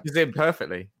matches in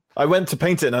perfectly. I went to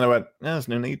paint it and then I went, there's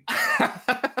no need.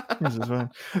 This is fine.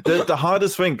 The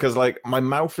hardest thing, because like my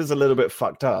mouth is a little bit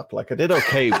fucked up. Like I did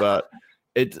okay,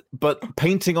 but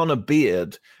painting on a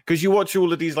beard, because you watch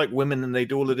all of these like women and they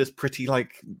do all of this pretty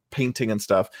like painting and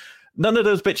stuff. None of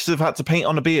those bitches have had to paint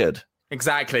on a beard.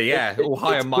 Exactly, yeah. All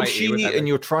high and mighty. And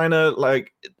you're trying to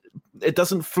like, it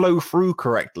doesn't flow through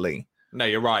correctly. No,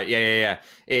 you're right. Yeah.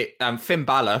 Finn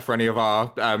Balor, for any of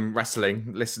our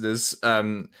wrestling listeners,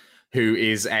 who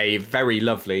is a very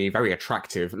lovely, very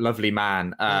attractive, lovely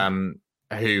man,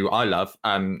 who I love,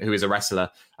 who is a wrestler.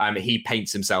 He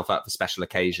paints himself up for special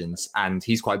occasions, and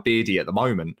he's quite beardy at the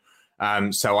moment.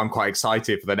 So I'm quite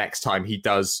excited for the next time he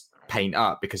does paint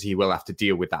up, because he will have to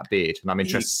deal with that beard, and I'm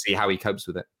interested to see how he copes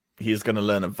with it. He's going to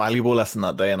learn a valuable lesson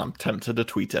that day, and I'm tempted to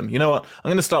tweet him. You know what? I'm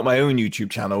going to start my own YouTube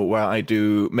channel where I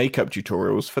do makeup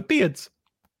tutorials for beards.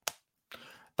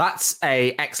 That's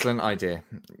an excellent idea.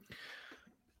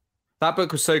 That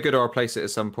book was so good, I'll replace it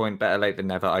at some point. Better late than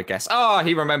never, I guess. Oh,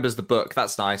 he remembers the book.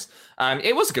 That's nice.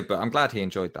 It was a good book. I'm glad he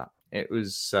enjoyed that. It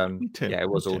was, it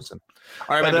was awesome.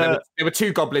 I remember there were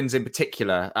two goblins in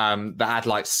particular that had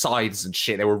like scythes and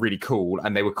shit. They were really cool,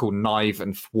 and they were called Knive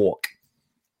and Thwok.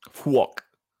 Thwok.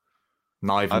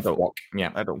 Knife and fork.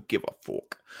 Yeah, I don't give a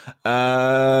fork.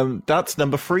 That's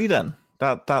number 3 then.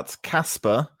 That's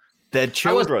Casper, Dead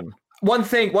Children. One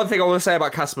thing I want to say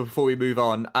about Casper before we move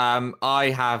on.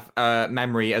 I have a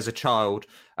memory as a child.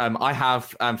 I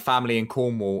have family in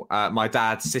Cornwall. My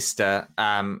dad's sister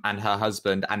and her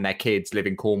husband and their kids live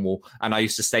in Cornwall, and I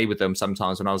used to stay with them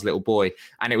sometimes when I was a little boy.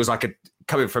 And it was like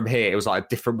coming from here, it was like a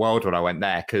different world when I went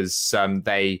there, because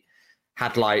they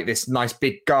had like this nice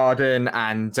big garden,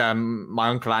 and my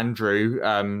uncle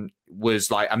Andrew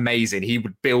was like amazing. He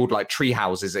would build like tree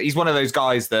houses. He's one of those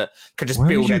guys that could just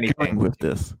build anything with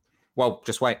this. Well,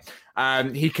 just wait.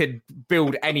 He could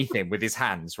build anything with his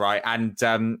hands, right? And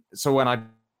so when I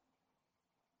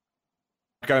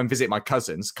go and visit my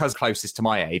cousin closest to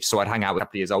my age, so I'd hang out with a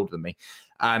couple of years older than me.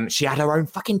 She had her own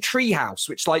fucking tree house,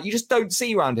 which like you just don't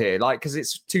see around here, like because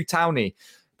it's too towny.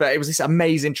 But it was this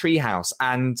amazing treehouse,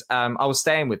 and I was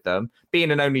staying with them. Being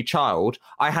an only child,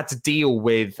 I had to deal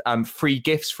with free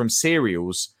gifts from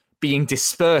cereals being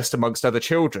dispersed amongst other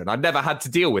children. I'd never had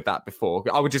to deal with that before.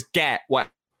 I would just get what,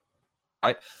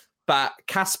 right? But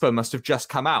Casper must have just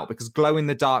come out, because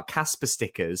glow-in-the-dark Casper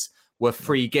stickers were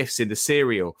free gifts in the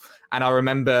cereal. And I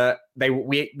remember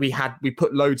we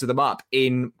put loads of them up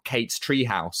in Kate's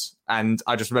treehouse, and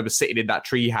I just remember sitting in that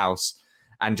treehouse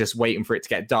and just waiting for it to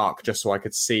get dark just so I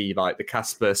could see like the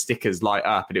Casper stickers light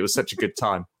up, and it was such a good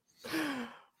time.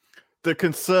 The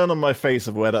concern on my face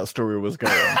of where that story was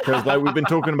going, because like we've been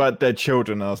talking about dead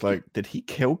children, I was like, did he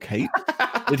kill Kate?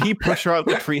 Did he push her out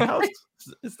the treehouse?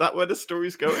 Is that where the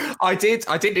story's going? I did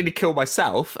nearly kill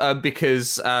myself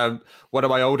because one of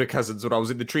my older cousins, when I was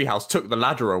in the treehouse, took the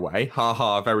ladder away. Ha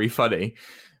ha, very funny.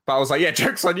 But I was like, yeah,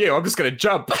 joke's on you. I'm just going to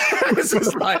jump. This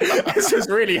was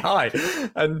really high.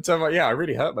 And I'm like, yeah, I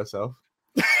really hurt myself.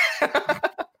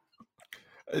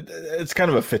 It's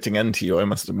kind of a fitting end to you, I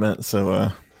must admit.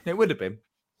 So it would have been.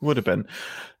 Would have been.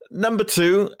 Number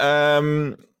 2,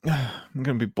 I'm going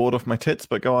to be bored off my tits,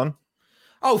 but go on.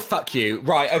 Oh, fuck you.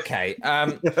 Right, okay.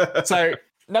 So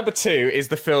number 2 is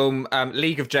the film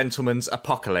League of Gentlemen's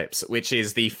Apocalypse, which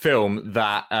is the film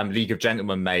that League of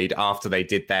Gentlemen made after they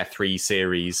did their 3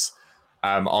 series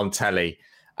on telly.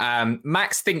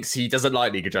 Max thinks he doesn't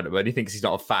like League of Gentlemen. He thinks he's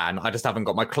not a fan. I just haven't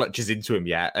got my clutches into him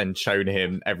yet and shown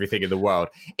him everything in the world.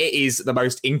 It is the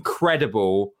most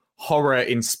incredible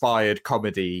horror-inspired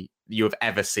comedy you have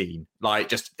ever seen. Like,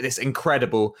 just this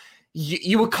incredible...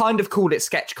 You would kind of call it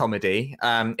sketch comedy,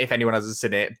 if anyone hasn't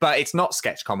seen it, but it's not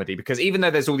sketch comedy because even though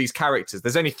there's all these characters,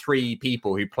 there's only 3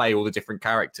 people who play all the different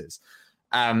characters.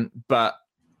 And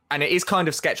it is kind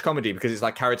of sketch comedy because it's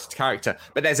like character to character,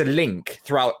 but there's a link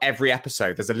throughout every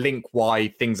episode. There's a link why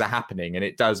things are happening, and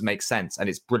it does make sense, and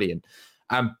it's brilliant.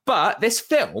 But this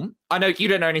film, I know you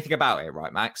don't know anything about it,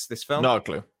 right, Max? This film? No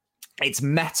clue. It's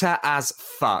meta as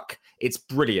fuck. It's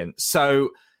brilliant.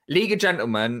 So League of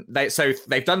Gentlemen,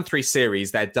 they've done 3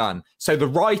 series, they're done. So the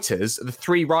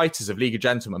 3 writers of League of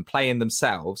Gentlemen playing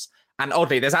themselves, and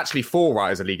oddly, there's actually 4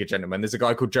 writers of League of Gentlemen. There's a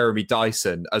guy called Jeremy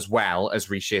Dyson, as well as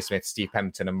Reece Shearsmith, Steve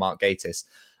Pemberton, and Mark Gatiss.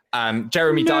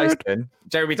 Jeremy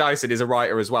Dyson is a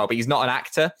writer as well, but he's not an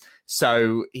actor,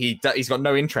 so he's got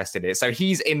no interest in it. So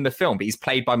he's in the film, but he's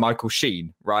played by Michael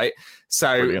Sheen, right?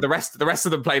 So brilliant. the rest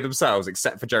of them play themselves,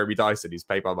 except for Jeremy Dyson, who's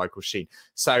played by Michael Sheen.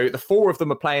 So the 4 of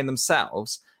them are playing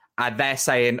themselves. And they're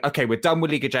saying, okay, we're done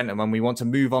with League of Gentlemen. We want to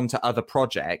move on to other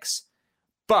projects.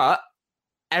 But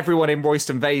everyone in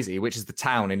Royston Vasey, which is the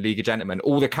town in League of Gentlemen,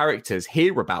 all the characters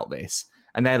hear about this.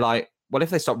 And they're like, well, if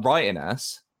they stop writing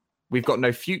us, we've got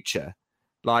no future.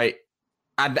 And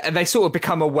they sort of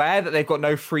become aware that they've got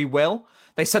no free will.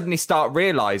 They suddenly start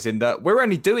realizing that we're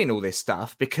only doing all this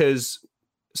stuff because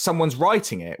someone's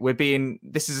writing it.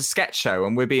 This is a sketch show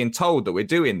and we're being told that we're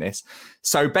doing this.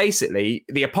 So basically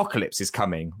the apocalypse is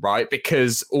coming, right?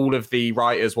 Because all of the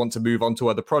writers want to move on to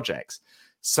other projects.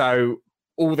 So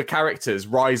all the characters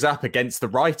rise up against the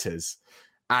writers.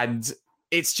 And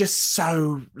it's just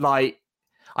so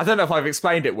I don't know if I've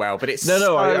explained it well, but it's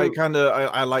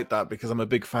I like that because I'm a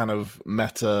big fan of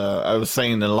meta. I was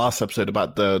saying in the last episode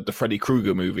about the Freddy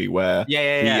Krueger movie where he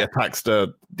attacks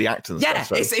the actors. Yeah,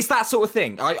 stuff, so. It's that sort of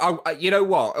thing. I you know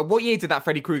what year did that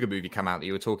Freddy Krueger movie come out that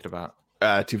you were talking about?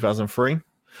 2003.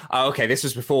 Oh, okay, this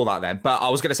was before that then. But I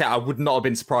was going to say I would not have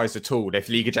been surprised at all if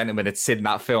League of Gentlemen had seen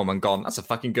that film and gone, "That's a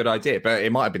fucking good idea." But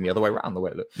it might have been the other way around, the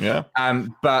way it looked. Yeah.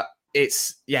 But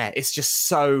it's just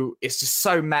so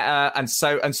meta, and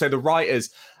so the writers,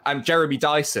 Jeremy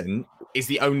Dyson is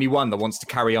the only one that wants to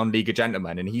carry on League of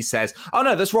Gentlemen, and he says, oh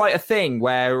no, let's write a thing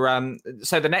where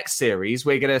so the next series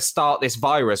we're going to start this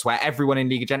virus where everyone in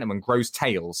League of Gentlemen grows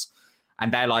tails.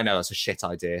 And they're like, no, that's a shit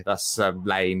idea. That's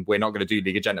lame. We're not going to do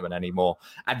League of Gentlemen anymore.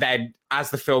 And then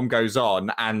as the film goes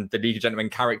on and the League of Gentlemen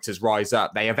characters rise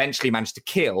up, they eventually manage to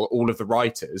kill all of the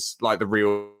writers, like the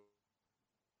real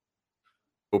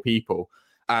people.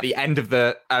 At the end of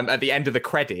the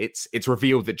credits, it's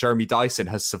revealed that Jeremy Dyson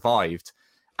has survived,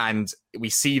 and we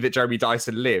see that Jeremy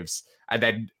Dyson lives. And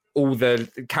then all the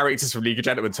characters from League of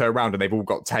Gentlemen turn around and they've all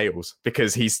got tails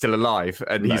because he's still alive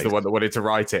and he's the one that wanted to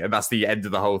write it. And that's the end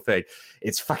of the whole thing.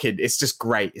 It's just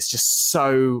great. It's just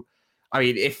so, I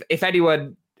mean, if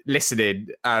anyone listening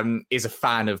is a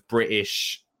fan of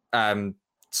British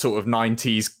sort of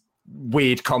 90s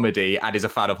weird comedy and is a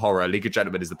fan of horror, League of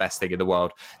Gentlemen is the best thing in the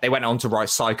world. They went on to write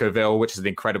Psychoville, which is an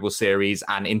incredible series,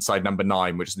 and Inside Number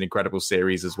 9, which is an incredible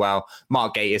series as well.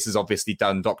 Mark Gatiss has obviously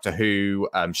done Doctor Who,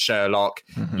 Sherlock.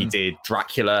 Mm-hmm. He did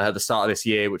Dracula at the start of this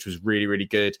year, which was really, really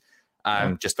good.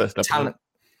 Just talent.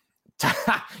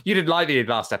 You didn't like the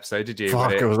last episode, did you?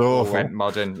 Fuck, it was awful. Went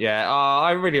modern. Yeah,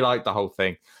 I really liked the whole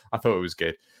thing. I thought it was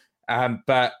good.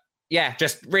 But yeah,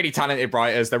 just really talented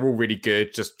writers. They're all really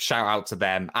good. Just shout out to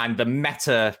them. And the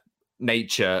meta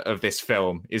nature of this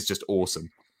film is just awesome.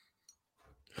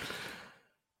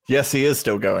 Yes, he is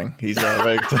still going. He's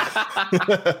very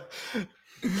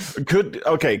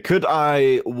Could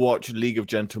I watch League of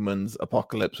Gentlemen's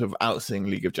Apocalypse without seeing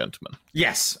League of Gentlemen?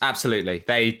 Yes, absolutely.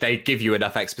 They give you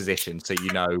enough exposition so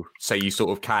you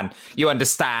sort of you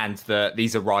understand that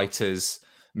these are writers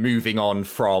moving on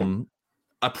from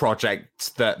a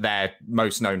project that they're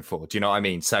most known for. Do you know what I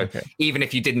mean? So even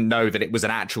if you didn't know that it was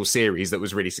an actual series that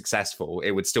was really successful,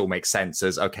 it would still make sense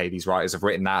as, okay, these writers have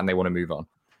written that and they want to move on.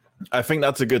 I think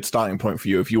that's a good starting point for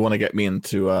you if you want to get me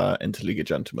into League of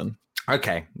Gentlemen.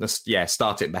 Okay, let's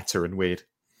start it meta and weird.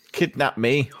 Kidnap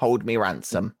me, hold me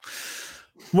ransom.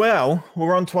 Well,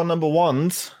 we're on to our number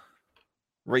ones.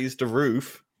 Raise the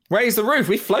Roof. Raise the Roof.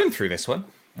 We've flown through this one.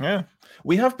 Yeah,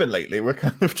 we have been lately. We're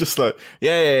kind of just like,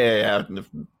 yeah.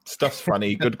 Stuff's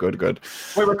funny. Good.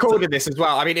 We're recording this as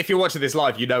well. I mean, if you're watching this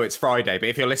live, you know it's Friday. But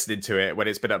if you're listening to it when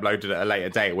it's been uploaded at a later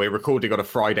date, we're recording on a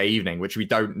Friday evening, which we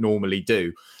don't normally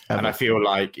do. And I feel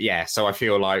like,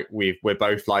 we're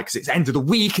both like, because it's end of the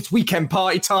week, it's weekend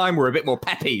party time. We're a bit more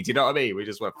peppy. Do you know what I mean? We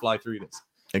just want to fly through this.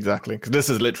 Exactly, because this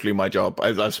is literally my job.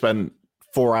 I've spent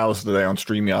 4 hours today on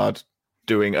StreamYard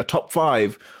doing a top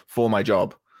 5 for my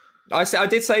job. I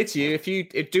did say to you, if you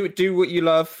do what you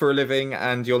love for a living,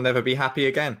 and you'll never be happy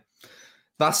again.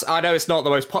 I know it's not the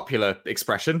most popular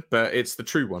expression, but it's the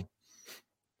true one.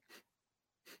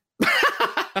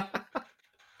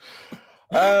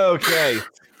 Okay.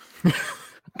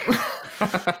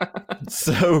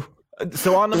 So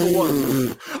our number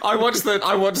one. I watched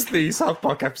the South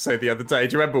Park episode the other day.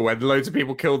 Do you remember when loads of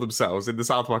people kill themselves in the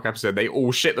South Park episode? They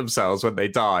all shit themselves when they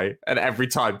die, and every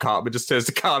time Cartman just turns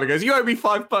to Carl and goes, "You owe me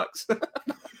 $5."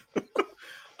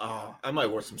 Oh, I might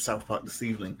watch some South Park this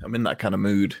evening. I'm in that kind of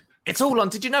mood. It's all on.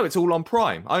 Did you know it's all on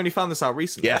Prime? I only found this out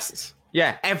recently. Yes.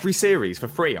 Yeah, every series for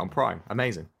free on Prime.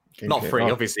 Amazing. Not free,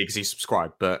 obviously, because you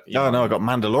subscribe, but... No, I got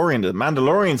Mandalorian. The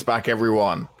Mandalorian's back,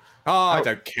 everyone. Oh, I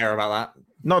don't care about that.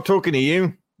 Not talking to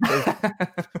you.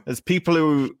 There's people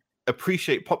who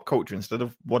appreciate pop culture instead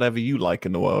of whatever you like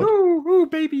in the world. Oh,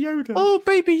 Baby Yoda. Oh,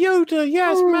 Baby Yoda.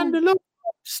 Yes, Mandalorian.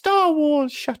 Star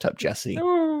Wars. Shut up, Jesse.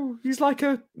 Oh, he's like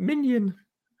a minion.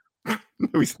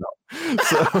 No, he's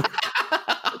not.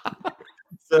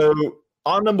 So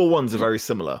our number ones are very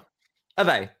similar. Are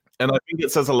they? And I think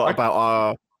it says a lot about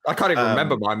our... I can't even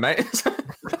remember mine, mate.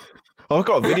 I've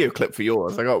got a video clip for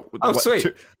yours.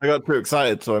 Sweet. I got too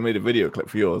excited, so I made a video clip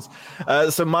for yours.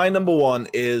 So my number one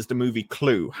is the movie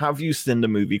Clue. Have you seen the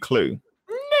movie Clue?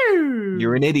 No.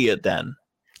 You're an idiot then.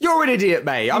 You're an idiot,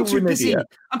 mate. I'm too busy.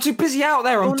 I'm too busy out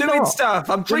there. I'm doing stuff.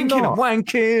 I'm drinking and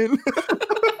wanking.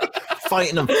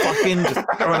 Fighting and fucking, just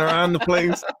going around the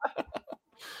place.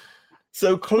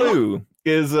 So Clue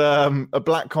is a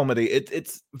black comedy.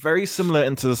 It's very similar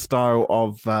into the style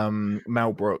of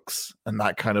Mel Brooks and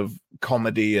that kind of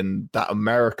comedy and that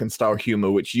American style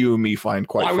humor, which you and me find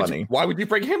quite funny. Why would you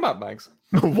bring him up, Max?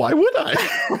 Why would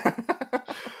I?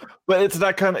 But it's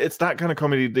that kind of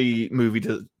comedy, the movie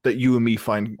that you and me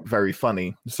find very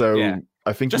funny. So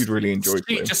I think you'd really enjoy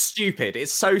it. Just stupid.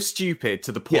 It's so stupid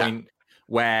to the point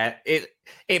where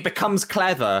it becomes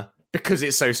clever because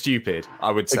it's so stupid,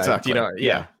 I would say. Exactly. Do you know?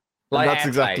 Yeah. Like that's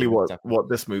exactly what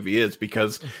this movie is,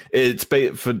 because it's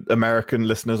for American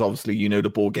listeners, obviously, you know the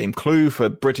board game Clue. For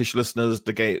British listeners,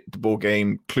 the board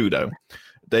game Cluedo.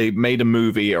 They made a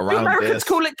movie around Americans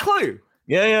call it Clue.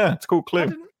 Yeah, it's called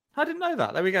Clue. I didn't know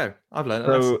that. There we go. I've learned.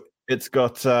 So it's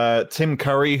got Tim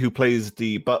Curry, who plays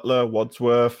the butler,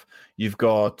 Wadsworth. You've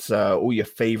got all your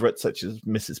favorites, such as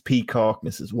Mrs. Peacock,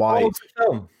 Mrs. White. How old's the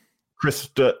film?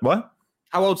 What?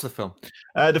 How old's the film?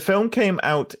 The film came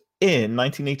out in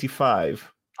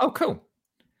 1985. Oh, cool.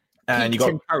 And you got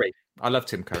Tim Curry. I love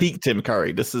Tim Curry. Peak Tim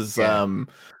Curry. This is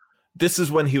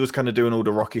when he was kind of doing all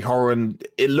the Rocky Horror, and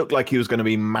it looked like he was going to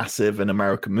be massive in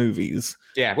American movies.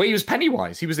 Yeah, well, he was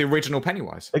Pennywise. He was the original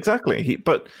Pennywise. Exactly.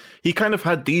 But he kind of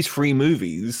had these 3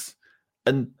 movies,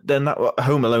 and then that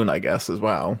Home Alone, I guess, as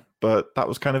well. But that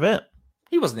was kind of it.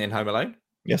 He wasn't in Home Alone.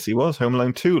 Yes, he was. Home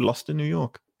Alone 2, Lost in New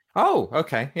York. Oh,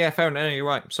 okay. Yeah, fair enough. You're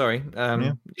right. Sorry.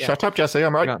 Yeah. Shut up, Jesse.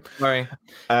 I'm right. No, sorry.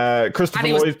 Christopher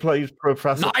Lloyd plays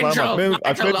Professor Nigel. Plum.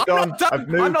 I've moved on.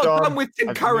 I'm not done with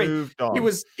Tim Curry.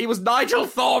 He was Nigel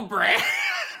Thornberry.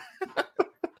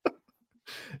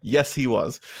 Yes, he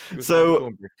was.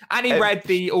 And he read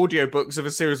the audiobooks of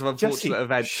a series of unfortunate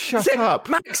events. Shut up.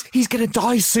 Max, he's going to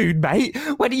die soon, mate.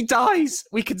 When he dies,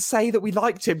 we can say that we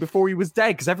liked him before he was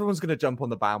dead, because everyone's going to jump on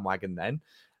the bandwagon then.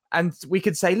 And we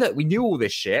could say, look, we knew all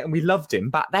this shit and we loved him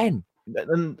back then.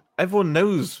 And everyone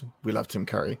knows we love Tim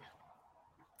Curry.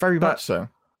 Very much so.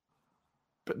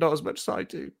 But not as much as I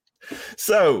do.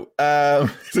 So,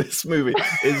 this movie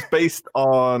is based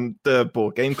on the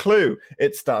board game Clue.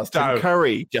 It stars Tim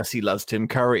Curry. Jesse loves Tim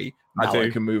Curry. Now I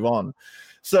can move on.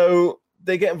 So,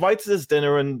 they get invited to this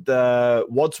dinner, and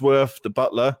Wadsworth, the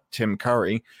butler, Tim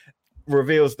Curry,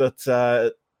 reveals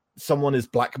that someone is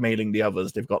blackmailing the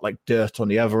others. They've got like dirt on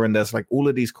the other, and there's like all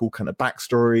of these cool kind of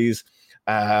backstories.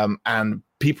 and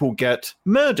people get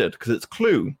murdered because it's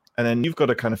Clue. And then you've got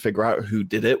to kind of figure out who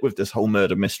did it with this whole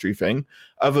murder mystery thing.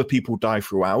 Other people die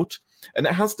throughout. And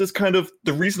it has this kind of,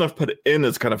 the reason I've put it in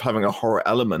as kind of having a horror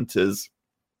element is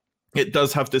it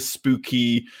does have this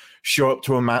spooky show up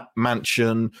to a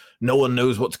mansion, no one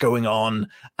knows what's going on,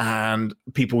 and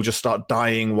people just start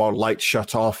dying while lights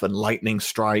shut off and lightning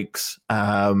strikes.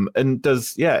 And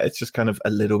does, yeah, it's just kind of a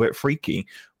little bit freaky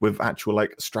with actual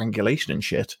like strangulation and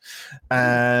shit.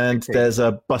 And there's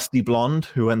a busty blonde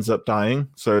who ends up dying.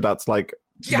 So that's like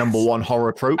number one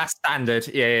horror trope. That's standard.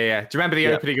 Yeah. Do you remember the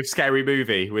opening of Scary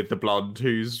Movie with the blonde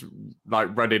who's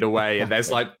like running away and there's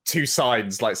like two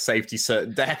signs like safety,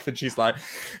 certain death, and she's like,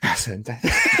 certain death.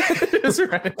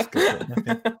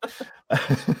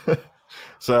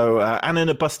 So, and in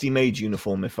a busty maid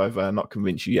uniform, if I've not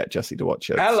convinced you yet, Jesse, to watch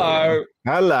it. Hello. So,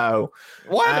 hello.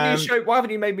 Why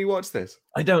haven't you made me watch this?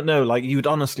 I don't know. Like, you'd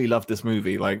honestly love this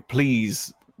movie. Like,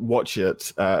 please watch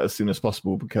it as soon as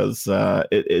possible because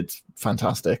it's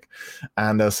fantastic.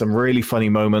 And there's some really funny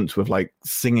moments with like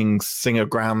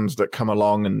singergrams that come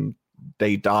along and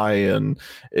they die, and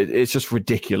it's just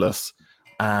ridiculous.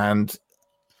 And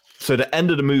so the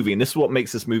end of the movie, and this is what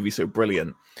makes this movie so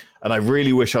brilliant, and I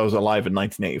really wish I was alive in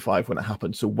 1985 when it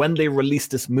happened. So when they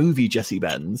released this movie, Jesse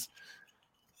Benz,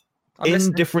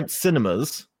 in different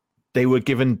cinemas, they were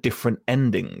given different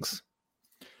endings.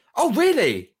 Oh,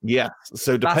 really? Yeah.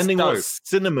 So depending on what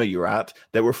cinema you're at,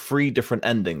 there were 3 different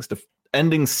endings. The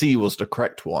ending C was the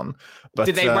correct one. But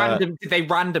did they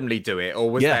randomly do it, or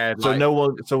was there? So no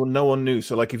one knew.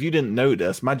 So like, if you didn't know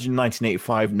this, imagine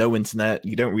 1985, no internet,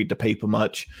 you don't read the paper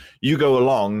much. You go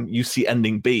along, you see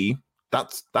ending B.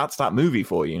 That's that movie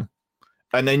for you.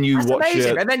 And then you watch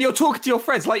it. And then you're talking to your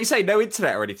friends. Like you say, no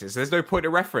internet or anything, so there's no point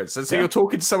of reference. And so you're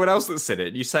talking to someone else that's in it.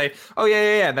 And you say, oh,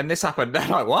 yeah. And then this happened. They're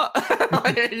like, what?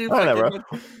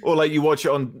 Or like you watch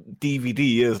it on DVD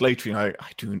years later, and you're like, I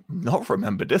do not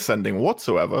remember this ending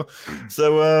whatsoever.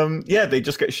 So, they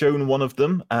just get shown one of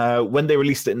them. When they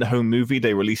released it in the home movie,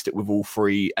 they released it with all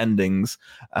 3 endings.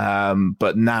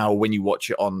 But now when you watch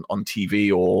it on TV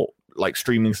or like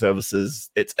streaming services,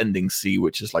 it's ending C,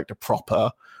 which is like the proper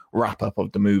wrap up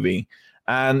of the movie.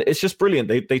 And it's just brilliant.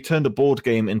 They turned a board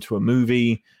game into a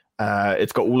movie.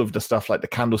 It's got all of the stuff like the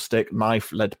candlestick,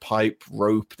 knife, lead pipe,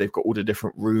 rope. They've got all the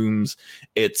different rooms.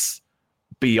 It's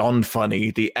beyond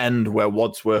funny. The end where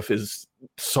Wadsworth is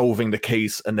solving the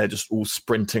case and they're just all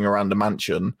sprinting around the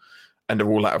mansion and they're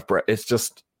all out of breath. It's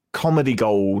just comedy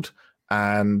gold.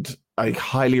 And I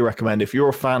highly recommend, if you're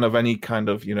a fan of any kind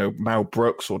of, Mel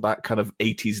Brooks or that kind of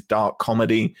 80s dark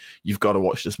comedy, you've got to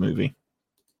watch this movie.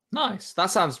 Nice. That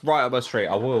sounds right up my street.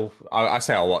 I will. I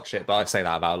say I'll watch it, but I say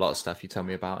that about a lot of stuff you tell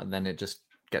me about, and then it just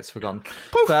gets forgotten.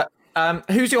 Poof. But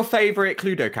who's your favorite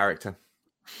Cluedo character?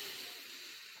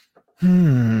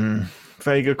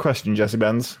 Very good question, Jesse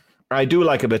Benz. I do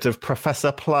like a bit of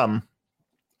Professor Plum.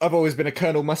 I've always been a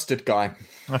Colonel Mustard guy.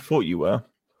 I thought you were.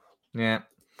 Yeah.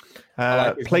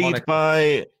 Played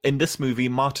by, in this movie,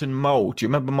 Martin Mull. Do you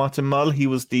remember Martin Mull? He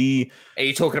was the... Are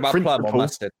you talking about Plum or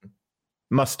Mustard?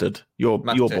 Mustard, your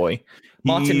boy.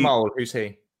 Martin Mull, who's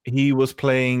he? He was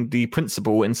playing the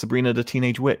principal in Sabrina the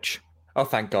Teenage Witch. Oh,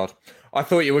 thank God. I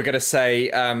thought you were going to say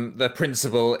the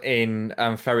principal in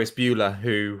Ferris Bueller,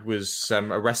 who was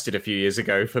arrested a few years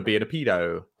ago for being a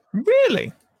pedo.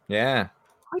 Really? Yeah.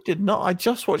 I did not. I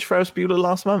just watched Ferris Bueller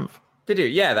last month. Did you?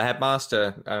 Yeah, the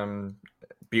headmaster,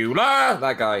 Bueller.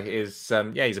 That guy is,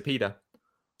 he's a pedo.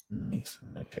 Nice.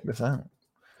 Check this out.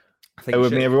 Stay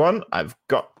with me, everyone. I've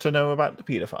got to know about the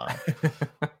paedophile.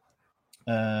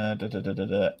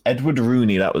 Edward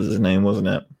Rooney, that was his name, wasn't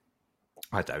it?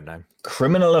 I don't know.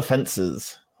 Criminal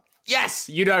offences. Yes,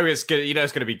 it's good.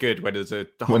 It's going to be good when there's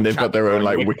when they've got their own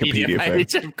like Wikipedia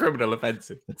page of criminal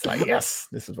offences. It's like, yes,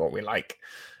 this is what we like.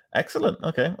 Excellent.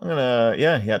 Okay, I'm gonna.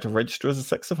 Yeah, he had to register as a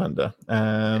sex offender,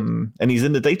 and he's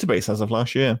in the database as of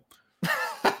last year.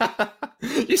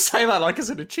 You say that like it's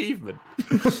an achievement.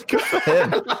 Good for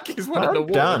him. Like he's won an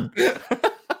award. Done.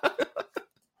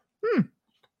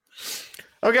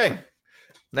 Okay.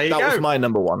 There you go. That was my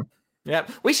number one. Yeah.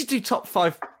 We should do top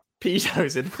 5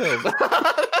 pedos in film.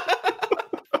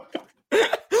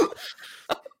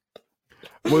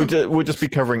 We'll just be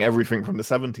covering everything from the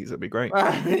 70s. It'd be great.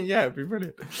 Yeah, it'd be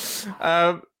brilliant.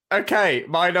 Okay,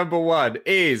 my number 1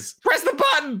 is press the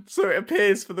button so it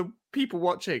appears for the people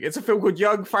watching. It's a film called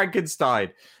Young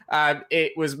Frankenstein.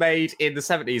 It was made in the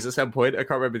 70s at some point. I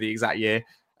can't remember the exact year.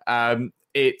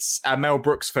 It's a Mel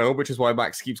Brooks film, which is why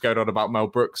Max keeps going on about Mel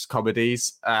Brooks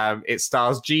comedies. It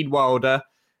stars Gene Wilder.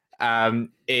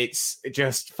 It's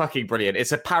just fucking brilliant.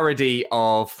 It's a parody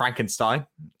of Frankenstein,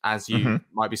 as you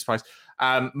might be surprised.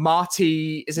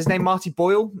 Marty, is his name Marty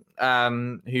Boyle,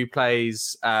 who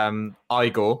plays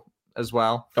Igor as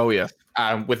well. Oh, yeah.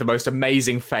 With the most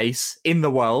amazing face in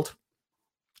the world.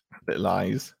 It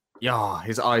lies. Yeah,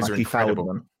 his eyes are incredible.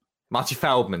 Feldman. Marty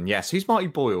Feldman, yes. Who's Marty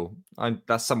Boyle?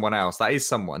 That's someone else. That is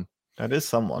someone. That is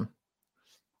someone.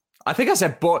 I think I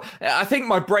said Boyle. I think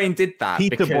my brain did that.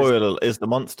 Peter Boyle is the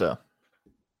monster.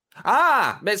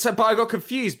 But I got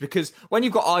confused because when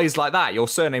you've got eyes like that, your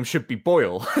surname should be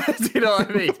Boyle. Do you know what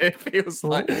I mean? It feels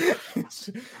like...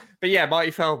 But yeah, Marty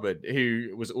Feldman,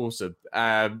 who was awesome.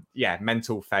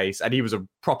 Mental face. And he was a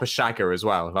proper shagger as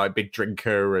well, like big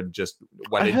drinker and just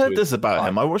went into I heard this about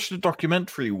him. I watched a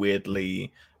documentary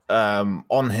weirdly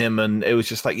on him, and it was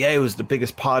just like, he was the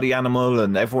biggest party animal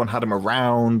and everyone had him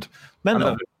around.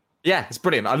 Mental. Yeah, it's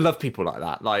brilliant. I love people like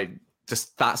that. Like,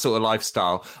 just that sort of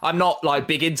lifestyle. I'm not like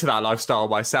big into that lifestyle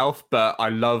myself, but I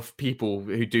love people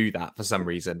who do that for some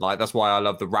reason. Like, that's why I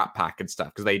love the Rat Pack and stuff,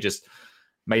 because they just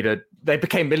they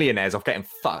became millionaires off getting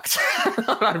fucked.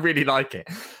 I really like it.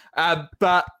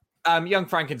 But Young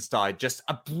Frankenstein, just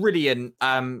a brilliant.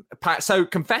 So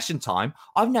confession time.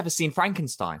 I've never seen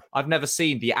Frankenstein. I've never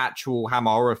seen the actual Hammer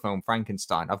horror film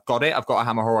Frankenstein. I've got it. I've got a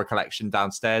Hammer horror collection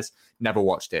downstairs. Never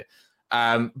watched it.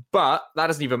 But that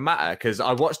doesn't even matter because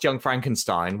I watched Young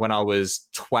Frankenstein when I was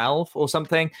 12 or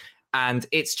something, and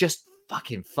it's just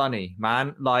fucking funny,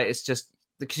 man. Like, it's just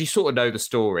because you sort of know the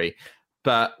story,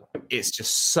 but it's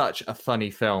just such a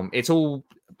funny film. It's all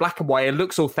black and white. It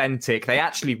looks authentic. They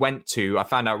actually went to, I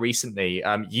found out recently,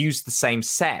 used the same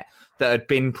set that had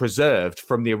been preserved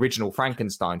from the original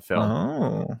Frankenstein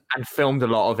film and filmed a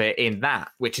lot of it in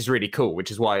that, which is really cool,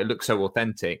 which is why it looks so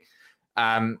authentic.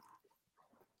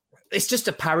 It's just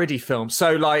a parody film.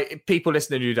 So, like, people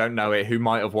listening who don't know it, who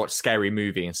might have watched Scary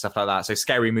Movie and stuff like that. So,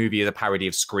 Scary Movie is a parody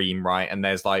of Scream, right? And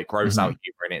there's, like, gross out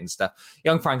humor in it and stuff.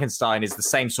 Young Frankenstein is the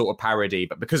same sort of parody,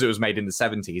 but because it was made in the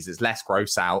 70s, it's less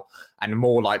gross out and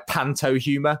more, like, panto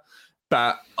humor.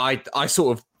 But I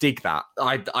sort of dig that.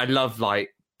 I love,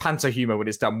 like, panto humor when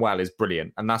it's done well is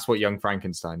brilliant. And that's what Young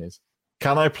Frankenstein is.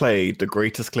 Can I play the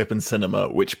greatest clip in cinema,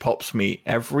 which pops me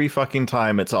every fucking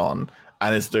time it's on?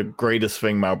 And it's the greatest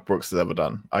thing Mel Brooks has ever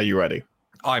done. Are you ready?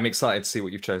 I'm excited to see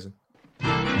what you've chosen.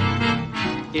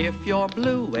 If you're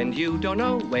blue and you don't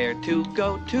know where to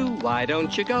go to, why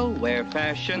don't you go where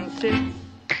fashion sits?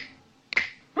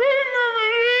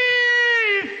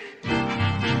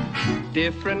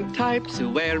 Different types who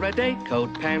wear a day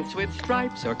coat, pants with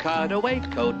stripes, or cutaway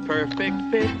coat, perfect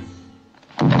fits.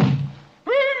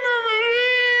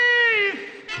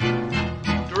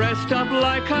 Dressed up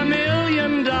like $1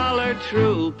 million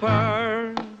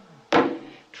trooper,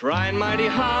 trying mighty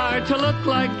hard to look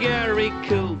like Gary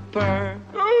Cooper.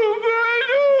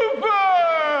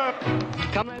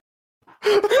 Come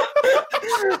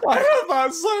I love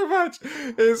that so much.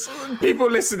 It's people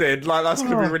listening, like, that's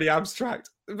going to be really abstract.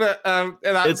 But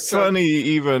it's funny,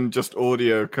 even just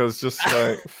audio, because just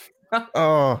like,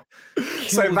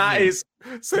 So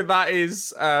that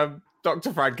is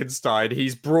Dr. Frankenstein.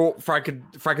 He's brought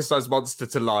Frankenstein's monster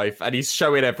to life, and he's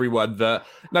showing everyone that,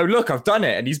 no, look, I've done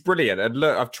it, and he's brilliant, and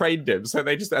look, I've trained him. So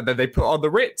and then they put on the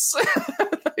Ritz.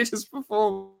 They just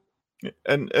perform,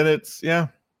 and it's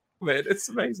it's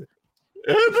amazing.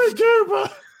 Put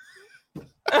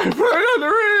it on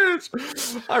the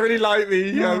Ritz. I really like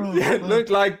the look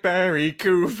like Barry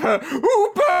Cooper.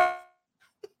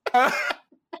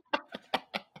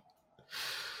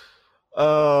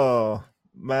 Oh.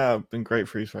 Man, been great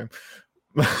freeze frame.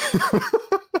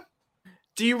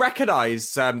 Do you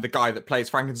recognize the guy that plays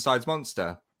Frankenstein's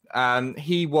monster?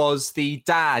 He was the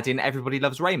dad in Everybody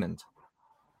Loves Raymond.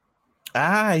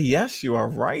 Yes, you are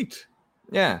right.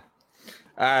 Yeah.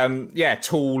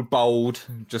 Tall, bold,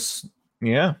 just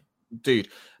dude.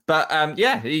 But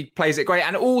he plays it great.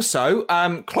 And also,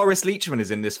 Cloris Leachman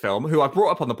is in this film, who I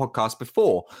brought up on the podcast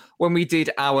before. When we did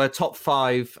our top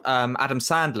 5 Adam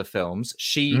Sandler films,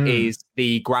 she is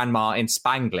the grandma in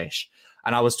Spanglish.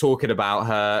 And I was talking about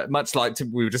her, much like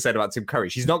we just said about Tim Curry.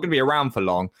 She's not going to be around for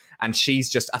long. And she's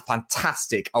just a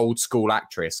fantastic old school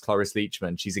actress, Cloris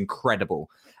Leachman. She's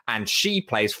incredible. And she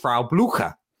plays Frau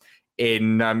Blucher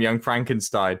in Young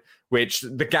Frankenstein, which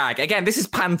the gag, again, this is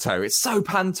panto. It's so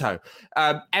panto.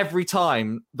 Every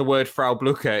time the word Frau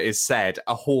Blucher is said,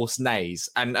 a horse neighs.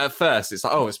 And at first it's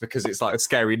like, it's because it's like a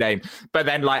scary name. But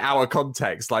then, like, out of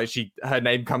context, like, her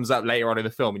name comes up later on in the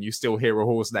film and you still hear a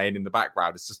horse neighing in the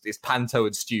background. It's panto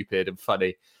and stupid and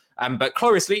funny. But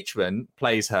Cloris Leachman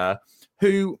plays her,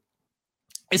 who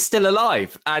is still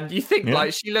alive. And you think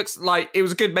like she looks like it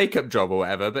was a good makeup job or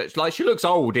whatever, but like she looks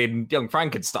old in Young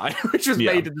Frankenstein, which was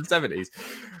made in the 70s.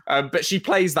 But she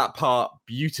plays that part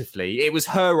beautifully. It was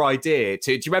her idea.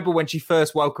 Do you remember when she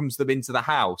first welcomes them into the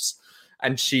house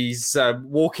and she's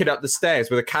walking up the stairs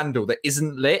with a candle that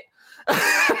isn't lit?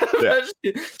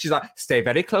 She's like, stay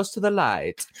very close to the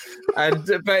light, and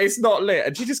but it's not lit,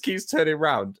 and she just keeps turning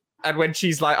around. And when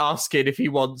she's like asking if he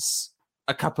wants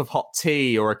a cup of hot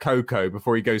tea or a cocoa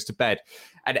before he goes to bed,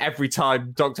 and every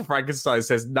time Dr. Frankenstein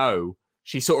says no,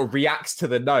 she sort of reacts to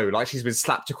the no like she's been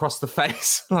slapped across the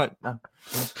face. Like, no.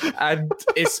 And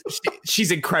she's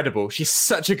incredible. She's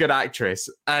such a good actress,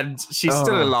 and she's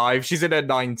still alive. She's in her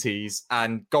 90s,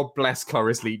 and God bless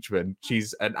Cloris Leachman.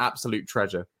 She's an absolute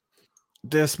treasure.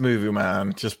 This movie,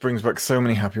 man, just brings back so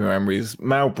many happy memories.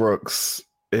 Mel Brooks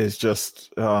is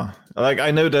just like, I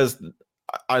know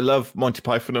I love Monty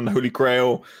Python and Holy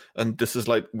Grail, and this is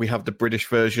like, we have the British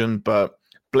version, but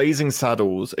Blazing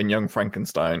Saddles and Young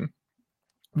Frankenstein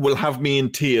will have me in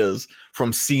tears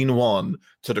from scene 1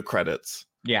 to the credits.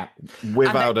 Yeah.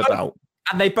 Without a doubt.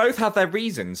 And they both have their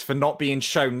reasons for not being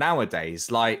shown nowadays.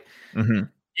 Like,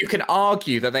 you can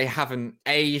argue that they haven't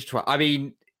aged well. I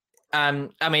mean,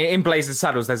 in Blazing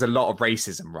Saddles, there's a lot of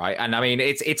racism, right? And I mean,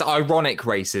 it's ironic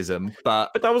racism,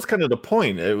 but that was kind of the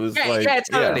point. It was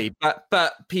totally. Yeah.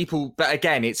 But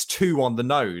again, it's too on the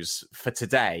nose for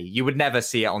today. You would never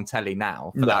see it on telly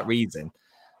now for that reason,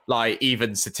 like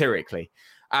even satirically.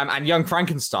 And Young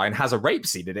Frankenstein has a rape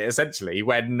scene in it, essentially,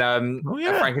 when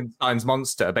Frankenstein's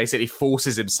monster basically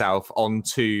forces himself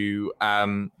onto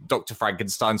Dr.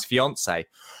 Frankenstein's fiance,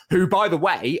 who, by the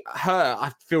way,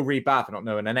 I feel really bad for not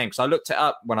knowing her name, because I looked it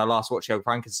up when I last watched Young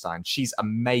Frankenstein. She's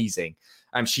amazing.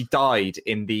 She died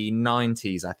in the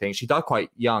 90s, I think. She died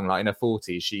quite young, like in her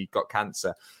 40s. She got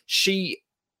cancer.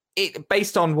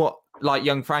 Based on what, like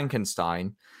Young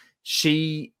Frankenstein,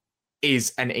 she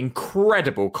is an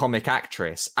incredible comic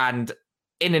actress, and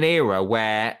in an era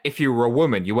where if you were a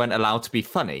woman, you weren't allowed to be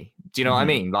funny. Do you know what I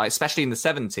mean? Like, especially in the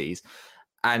 70s.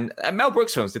 And Mel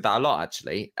Brooks films did that a lot,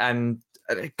 actually. And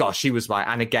gosh, she was like,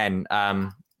 and again,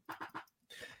 oh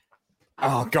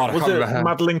God, I can't remember her.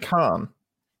 Madeleine Kahn?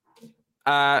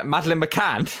 Madeleine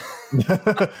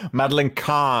McCann? Madeleine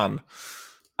Kahn.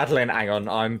 Madeleine, hang on,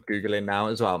 I'm Googling now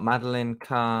as well. Madeleine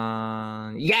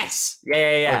Kahn. Yes!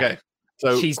 Yeah. Okay,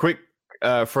 so quick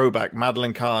throwback.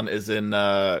 Madeleine Kahn is in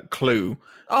Clue.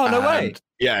 Oh, no way.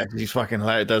 Yeah, she's fucking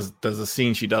hilarious. There's a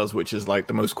scene she does, which is like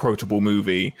the most quotable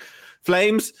movie.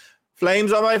 Flames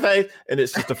on my face, and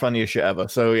it's just the funniest shit ever.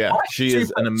 So yeah, she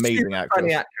is an amazing actress.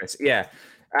 Funny actress, yeah.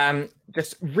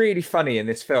 Just really funny in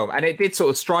this film, and it did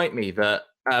sort of strike me that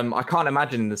I can't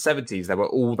imagine in the 70s there were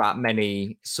all that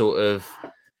many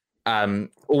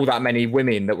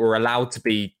women that were allowed to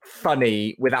be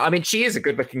funny without. I mean, she is a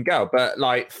good-looking girl, but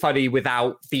like funny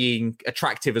without being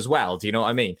attractive as well. Do you know what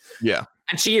I mean? Yeah.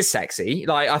 And she is sexy.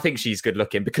 Like, I think she's good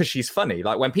looking because she's funny.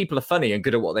 Like, when people are funny and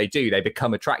good at what they do, they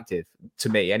become attractive to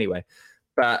me anyway.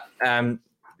 But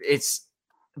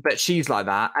she's like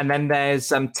that. And then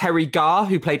there's Terry Garr,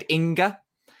 who played Inga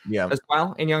as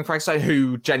well in Young Frankenstein,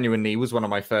 who genuinely was one of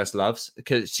my first loves,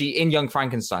 because in Young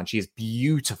Frankenstein, she is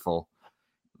beautiful.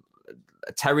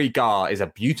 Terry Garr is a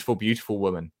beautiful, beautiful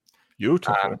woman.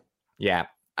 Beautiful. Yeah.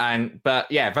 But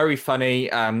very funny.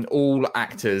 All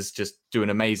actors just do an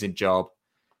amazing job.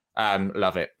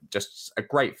 Love it. Just a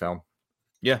great film.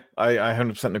 Yeah, I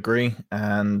 100% agree,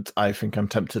 and I think I'm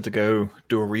tempted to go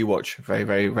do a rewatch very,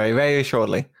 very, very, very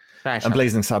shortly. And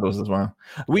Blazing Saddles as well.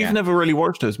 We've never really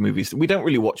watched those movies. We don't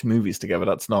really watch movies together.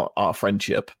 That's not our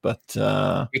friendship, but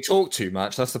we talk too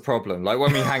much. That's the problem. Like,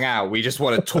 when we hang out, we just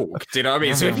want to talk. Do you know what I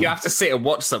mean? So if you have to sit and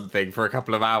watch something for a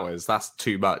couple of hours, that's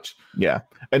too much. Yeah.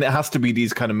 And it has to be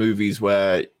these kind of movies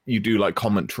where you do like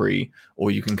commentary, or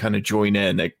you can kind of join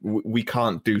in. Like, we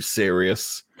can't do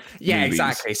serious movies.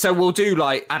 Exactly. So we'll do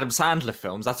like Adam Sandler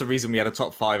films. That's the reason we had a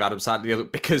top 5 Adam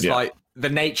Sandler, because like the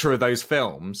nature of those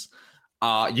films,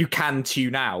 you can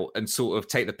tune out and sort of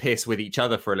take the piss with each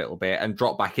other for a little bit and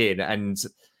drop back in, and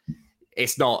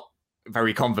it's not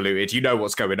very convoluted. You know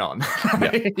what's going on.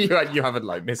 You haven't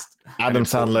like missed Adam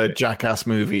Sandler, Jackass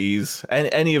movies,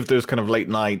 any of those kind of late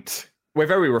night. We're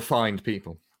very refined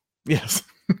people. Yes.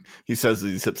 He says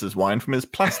he sips his wine from his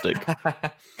plastic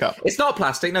cup. It's not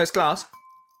plastic. No, it's glass.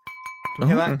 Can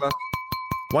you hear that? Glass?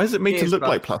 Why is it made to look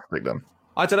like plastic then?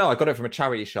 I don't know. I got it from a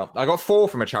charity shop. I got 4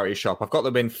 from a charity shop. I've got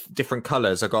them in different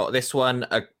colors. I got this one,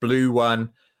 a blue one,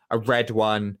 a red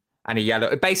one, and a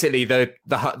yellow. Basically, the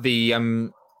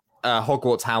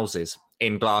Hogwarts houses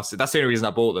in glasses. That's the only reason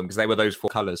I bought them, because they were those 4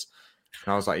 colors.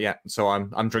 And I was like, yeah. So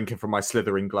I'm drinking from my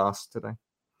Slytherin glass today.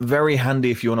 very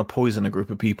handy if you want to poison a group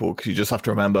of people, because you just have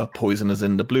to remember poison is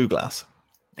in the blue glass.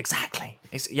 Exactly.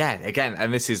 Again,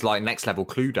 and this is like next level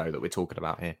Cluedo that we're talking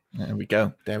about here. There we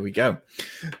go. I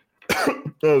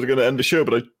was going to end the show,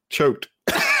 but I choked.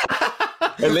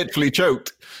 I literally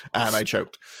choked, and I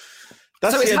choked.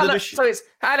 That's the end of the show. So it's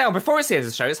before it's the end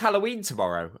of the show, it's Halloween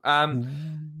tomorrow.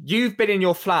 You've been in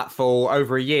your flat for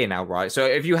over a year now, right?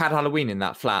 So have you had Halloween in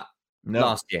that flat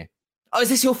last year? Oh, is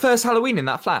this your first Halloween in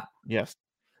that flat? Yes.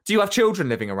 Do you have children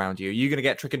living around you? Are you going to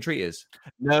get trick-and-treaters?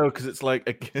 No, because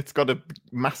it's got a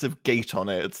massive gate on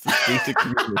it. It's the gated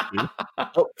community.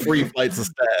 Up 3 flights of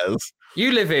stairs.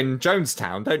 You live in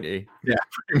Jonestown, don't you? Yeah,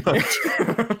 pretty much.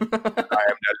 I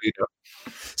am no leader.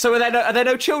 So are there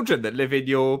no children that live in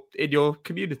your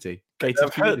community?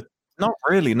 Gated community? Not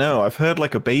really, no. I've heard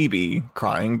like a baby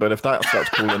crying, but if that starts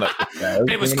calling up the stairs...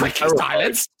 It was quickly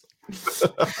silenced.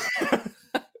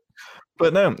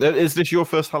 But no, is this your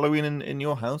first Halloween in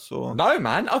your house? Or no,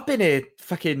 man? I've been here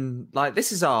fucking like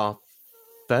this is our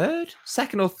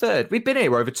second or third. We've been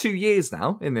here over 2 years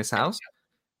now in this house.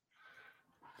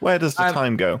 Where does the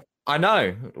time go? I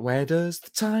know. Where does the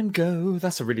time go?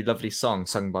 That's a really lovely song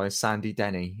sung by Sandy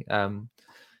Denny.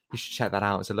 You should check that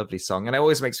out. It's a lovely song, and it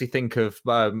always makes me think of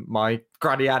my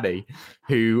granny Annie,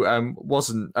 who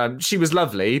wasn't. She was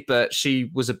lovely, but she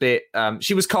was a bit.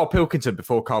 She was Carl Pilkington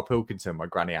before Carl Pilkington. My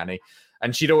granny Annie.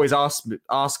 And she'd always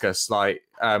ask us, like,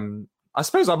 I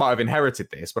suppose I might have inherited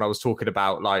this when I was talking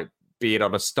about, like, being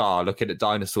on a star, looking at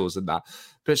dinosaurs and that.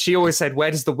 But she always said,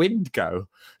 where does the wind go?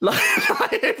 Like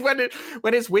when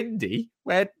it's windy,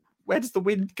 where does the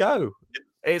wind go?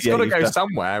 It's got to go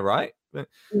somewhere, right?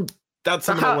 That's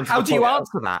how do you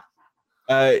answer that?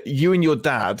 You and your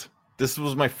dad, this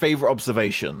was my favorite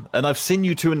observation. And I've seen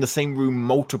you two in the same room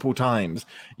multiple times.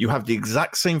 You have the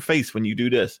exact same face when you do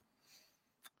this.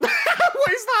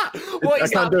 What is that? What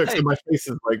is I can't that do it because my face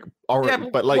is like orange. Yeah,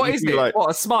 but like, what is it? Like, what,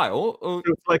 a smile? Or...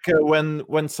 It's like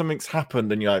when something's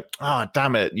happened and you're like,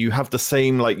 damn it. You have the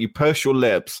same, like, you purse your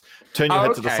lips, turn your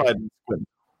head to the side and squint.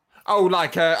 Oh,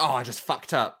 like, I just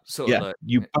fucked up. Sort of like,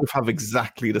 you both have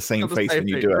exactly the same face when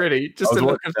you do it. Really? Just to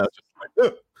look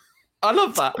at... I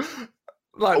love that.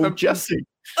 Like, Jesse.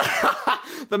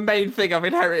 The main thing I've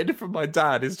inherited from my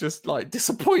dad is just, like,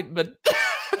 disappointment.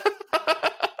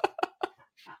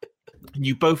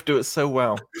 You both do it so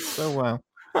well. So well.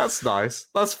 That's nice.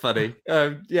 That's funny.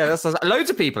 That's loads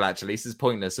of people actually. This is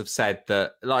pointless. Have said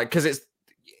that, like,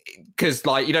 because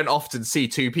like you don't often see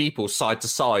two people side to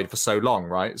side for so long,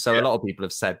 right? So a lot of people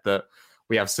have said that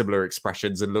we have similar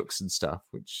expressions and looks and stuff,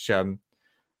 which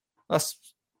that's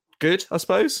good, I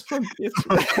suppose. When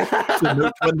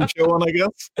the show on, I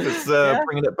guess. It's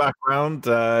bringing it back around.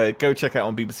 Go check out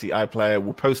on BBC iPlayer.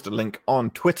 We'll post a link on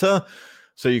Twitter.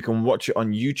 So you can watch it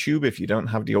on YouTube if you don't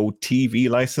have the old TV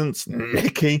license,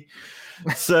 Nicky.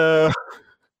 So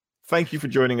thank you for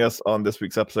joining us on this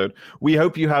week's episode. We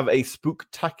hope you have a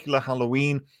spooktacular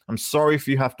Halloween. I'm sorry if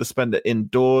you have to spend it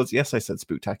indoors. Yes, I said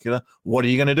spooktacular. What are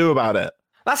you going to do about it?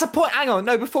 That's a point. Hang on.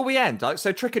 No, before we end. Like,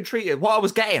 so trick and treater. What I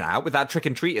was getting at with that trick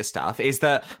and treater stuff is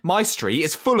that my street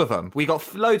is full of them. We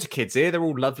got loads of kids here. They're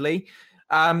all lovely.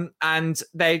 And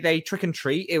they trick and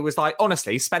treat. It was like,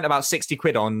 honestly, spent about 60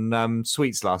 quid on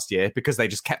sweets last year because they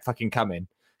just kept fucking coming.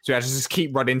 So we had to just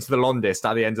keep running to the Londist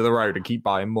at the end of the road and keep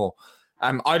buying more.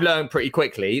 I learned pretty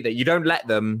quickly that you don't let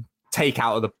them take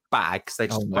out of the bag because they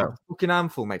just fucking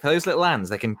handful, mate. For those little hands,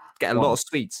 they can get a lot of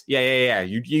sweets. Yeah.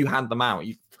 You hand them out.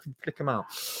 You flick them out.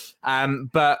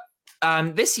 But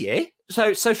this year,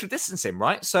 so social distancing,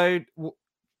 right? So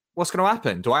what's going to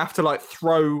happen? Do I have to like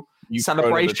throw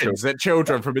celebrations at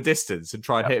children from a distance and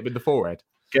try and hit them in the forehead?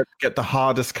 Get the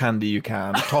hardest candy you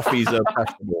can. Toffees are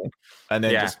preferable. And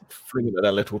then just fling it at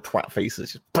their little twat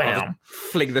faces. Just bam!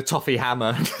 Fling the toffee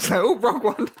hammer. Oh, wrong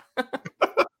one.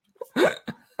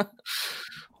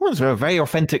 Well, it's very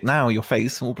authentic now, your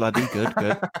face. All bloody good.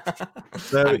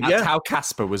 So that's how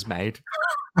Casper was made.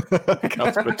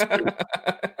 Casper too.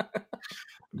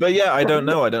 But yeah, I don't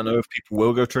know. I don't know if people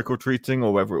will go trick-or-treating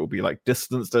or whether it will be like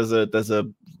distance. There's a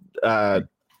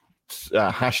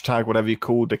hashtag, whatever you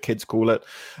call the kids call it.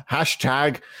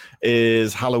 Hashtag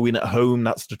is Halloween at home.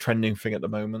 That's the trending thing at the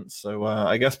moment. So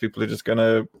I guess people are just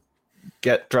gonna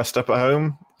get dressed up at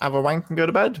home, have a wank, and go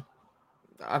to bed.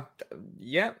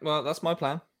 Yeah, well, that's my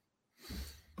plan.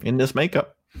 In this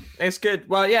makeup. It's good.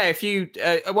 Well, yeah, if you...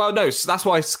 no, so that's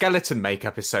why skeleton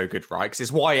makeup is so good, right? Because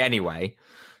it's white anyway.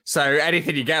 So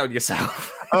anything you get on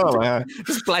yourself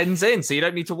just blends in, so you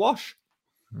don't need to wash.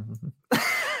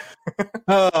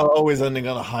 Always ending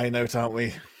on a high note, aren't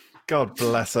we? God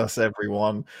bless us,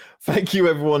 everyone. Thank you,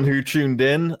 everyone who tuned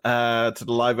in to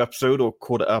the live episode or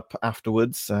caught it up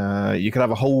afterwards. You can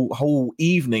have a whole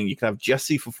evening. You can have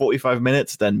Jesse for 45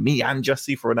 minutes, then me and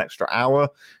Jesse for an extra hour.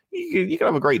 You can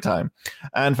have a great time.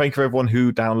 And thank you for everyone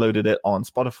who downloaded it on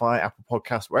Spotify, Apple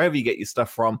Podcasts, wherever you get your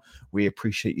stuff from. We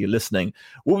appreciate you listening.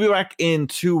 We'll be back in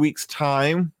 2 weeks'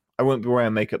 time. I won't be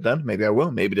wearing makeup then. Maybe I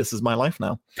will. Maybe this is my life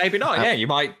now. Maybe not. Yeah, you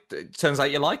might. It turns out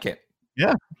you like it.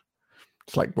 Yeah.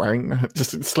 It's like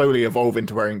just slowly evolve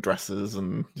into wearing dresses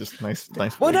and just nice.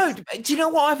 Well, no, do you know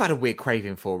what I've had a weird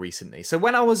craving for recently? So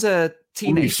when I was a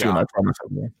teenager,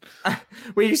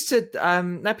 we used to.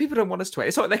 Now people don't want us to.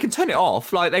 It's like they can turn it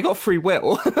off. Like they got free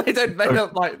will. they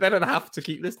don't have to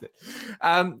keep listening.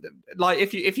 Like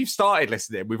if you've started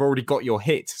listening, we've already got your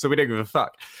hit, so we don't give a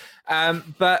fuck.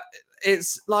 But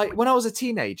it's like when I was a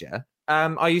teenager,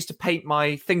 I used to paint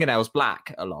my fingernails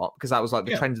black a lot because that was like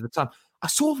the trend of the time. I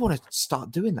sort of want to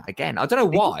start doing that again. I don't know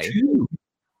why.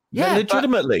 Yeah,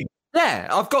 legitimately. Yeah,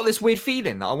 I've got this weird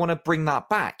feeling that I want to bring that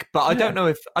back, but I don't know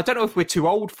if we're too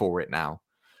old for it now.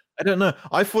 I don't know.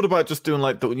 I thought about just doing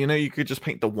like you could just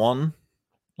paint the one.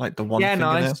 Like the one. Yeah,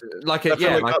 nice.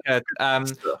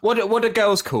 What do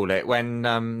girls call it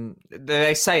when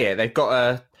they say it? They've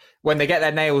got when they get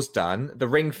their nails done, the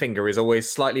ring finger is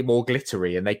always slightly more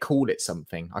glittery, and they call it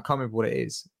something. I can't remember what it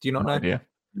is. Do you not know?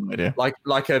 No idea.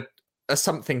 Like a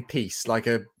something piece, like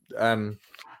a I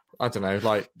don't know,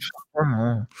 like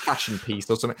fashion piece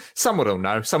or something. Someone will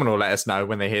know. Someone will let us know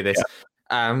when they hear this.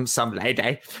 Some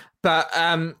lady. But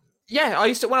yeah,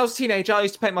 when I was a teenager, I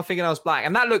used to paint my fingernails black,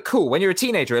 and that looked cool. When you're a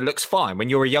teenager, it looks fine. When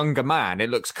you're a younger man, it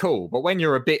looks cool. But when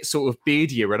you're a bit sort of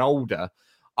beardier and older,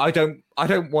 I don't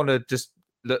want to just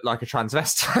look like a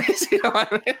transvestite. You know what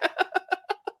I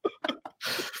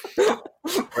mean?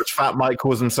 Which fat Mike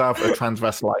calls himself a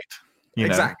transvestite.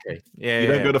 Exactly. Yeah. You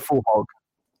don't go to full hog,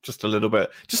 just a little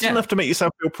bit, just enough to make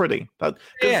yourself feel pretty. At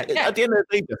the end of the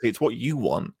day, it's what you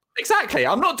want. Exactly.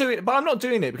 I'm not doing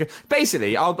it because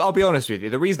basically, I'll be honest with you.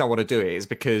 The reason I want to do it is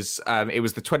because it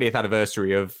was the 20th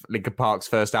anniversary of Linkin Park's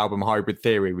first album, Hybrid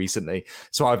Theory, recently.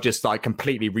 So I've just like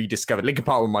completely rediscovered Linkin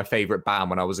Park. Were my favorite band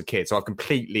when I was a kid. So I've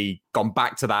completely gone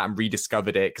back to that and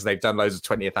rediscovered it because they've done loads of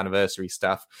 20th anniversary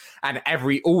stuff. And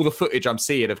all the footage I'm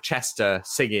seeing of Chester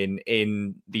singing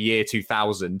in the year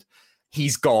 2000,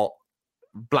 he's got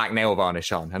black nail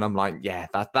varnish on, and I'm like, yeah,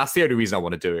 that's the only reason I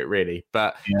want to do it, really.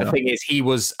 But the thing is, he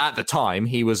was at the time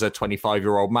he was a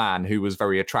 25-year-old man who was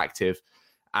very attractive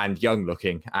and young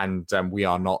looking, and we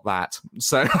are not that.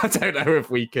 So I don't know if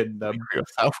we can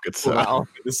yourself good pull that off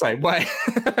in the same way.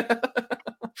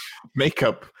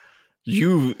 Makeup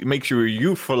makes you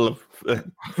youthful of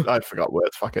I forgot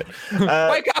words, fuck it.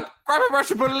 Wake up, grab a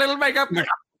brush and put a little makeup.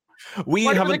 We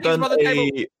haven't done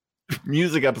a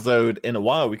music episode in a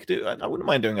while. We could do. I wouldn't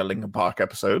mind doing a Linkin Park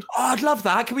episode. Oh, I'd love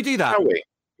that. Can we do that? Shall we?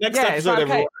 Next episode,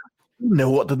 everyone. You know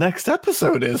what the next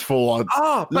episode is for once.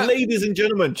 Ladies and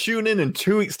gentlemen, tune in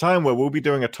 2 weeks' time where we'll be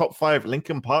doing a top 5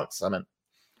 Linkin Park summit.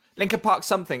 Linkin Park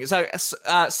something. So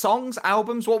songs,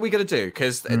 albums, what are we going to do?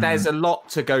 Because there's a lot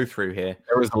to go through here.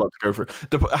 There is a lot to go through.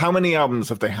 How many albums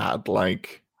have they had?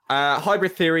 Like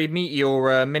Hybrid Theory,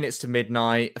 Meteora, Minutes to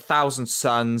Midnight, 1,000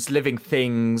 Suns, Living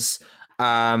Things,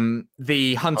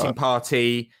 The Hunting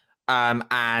Party,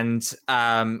 and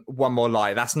One More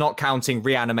Lie. That's not counting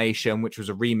Reanimation, which was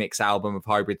a remix album of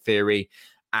Hybrid Theory,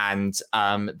 and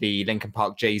the Linkin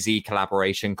Park Jay-Z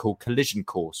collaboration called Collision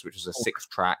Course, which was a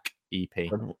 6-track EP. I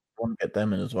want to get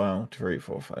them in as well. 3,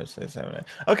 4, 5, 6, 7, 8.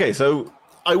 Okay, so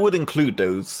I would include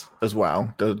those as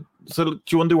well. So do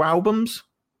you want to do albums?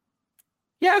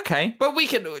 Yeah, okay, but we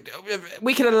can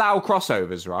allow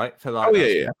crossovers, right? For like,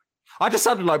 yeah. I just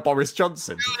sounded like Boris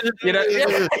Johnson, you know. As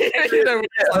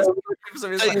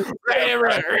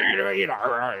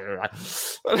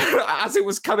it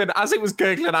was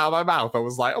gurgling out of my mouth, I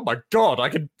was like, "Oh my god!" I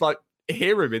could like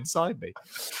hear him inside me.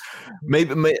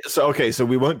 Maybe so.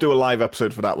 We won't do a live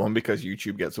episode for that one because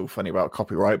YouTube gets all funny about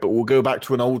copyright. But we'll go back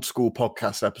to an old school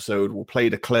podcast episode. We'll play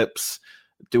the clips,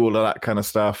 do all of that kind of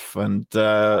stuff, and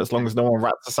as long as no one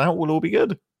rats us out, we'll all be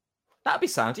good. That'd be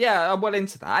sound. Yeah, I'm well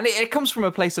into that. And it comes from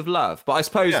a place of love. But I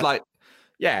suppose,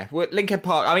 Linkin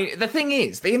Park. I mean, the thing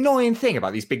is, the annoying thing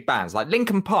about these big bands, like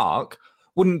Linkin Park,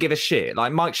 wouldn't give a shit.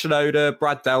 Like Mike Shinoda,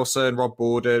 Brad Delson, Rob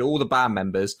Borden, all the band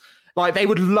members, like they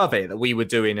would love it that we were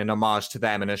doing an homage to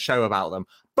them and a show about them.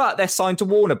 But they're signed to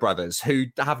Warner Brothers, who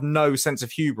have no sense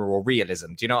of humor or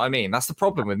realism. Do you know what I mean? That's the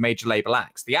problem with major label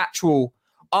acts. The actual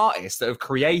artists that have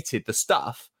created the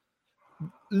stuff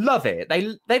love it.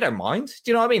 They don't mind. Do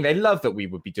you know what I mean? They love that we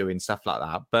would be doing stuff like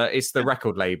that. But it's the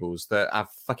record labels that have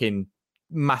fucking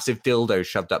massive dildos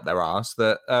shoved up their ass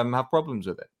that have problems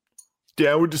with it.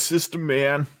 Down with the system,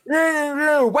 man.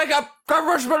 Wake up! Go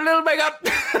brush my little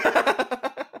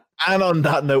makeup. And on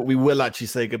that note, we will actually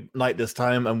say good night this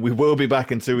time, and we will be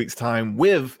back in 2 weeks' time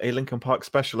with a Linkin Park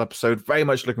special episode. Very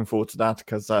much looking forward to that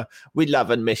because we love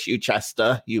and miss you,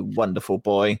 Chester, you wonderful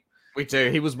boy. We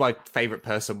do. He was my favourite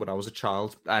person when I was a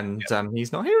child, and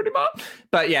he's not here anymore.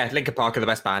 But yeah, Linkin Park are the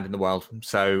best band in the world,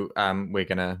 so we're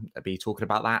going to be talking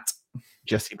about that.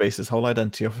 Jesse based his whole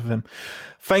identity off of him.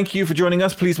 Thank you for joining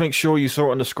us. Please make sure you saw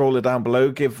it on the scroller down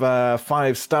below. Give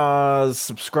 5 stars,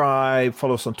 subscribe,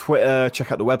 follow us on Twitter,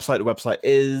 check out the website. The website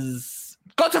is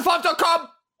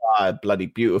GotTo5.com. Bloody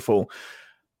beautiful.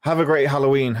 Have a great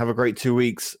Halloween. Have a great 2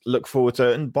 weeks. Look forward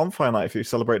to it. And Bonfire Night if you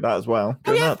celebrate that as well.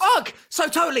 Oh, yeah, fuck. So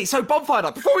totally. So Bonfire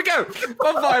Night. Before we go,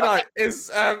 Bonfire Night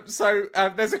is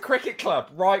there's a cricket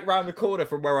club right round the corner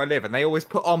from where I live, and they always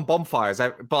put on bonfires,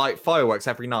 like fireworks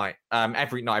every night,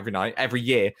 every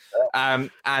year. And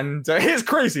it's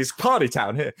crazy. It's party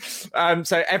town here.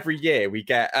 So every year we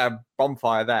get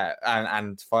bonfire there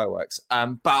and fireworks.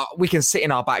 But we can sit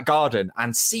in our back garden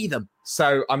and see them.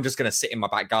 So I'm just going to sit in my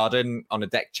back garden on a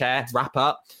deck chair, wrap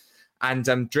up, and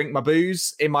drink my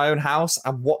booze in my own house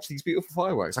and watch these beautiful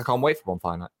fireworks. I can't wait for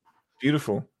Bonfire Night.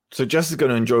 Beautiful. So Jess is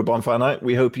going to enjoy Bonfire Night.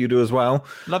 We hope you do as well.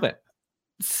 Love it.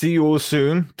 See you all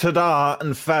soon. Ta-da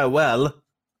and farewell.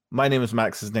 My name is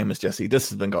Max. His name is Jesse. This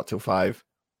has been Got Till 5.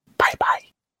 Bye-bye.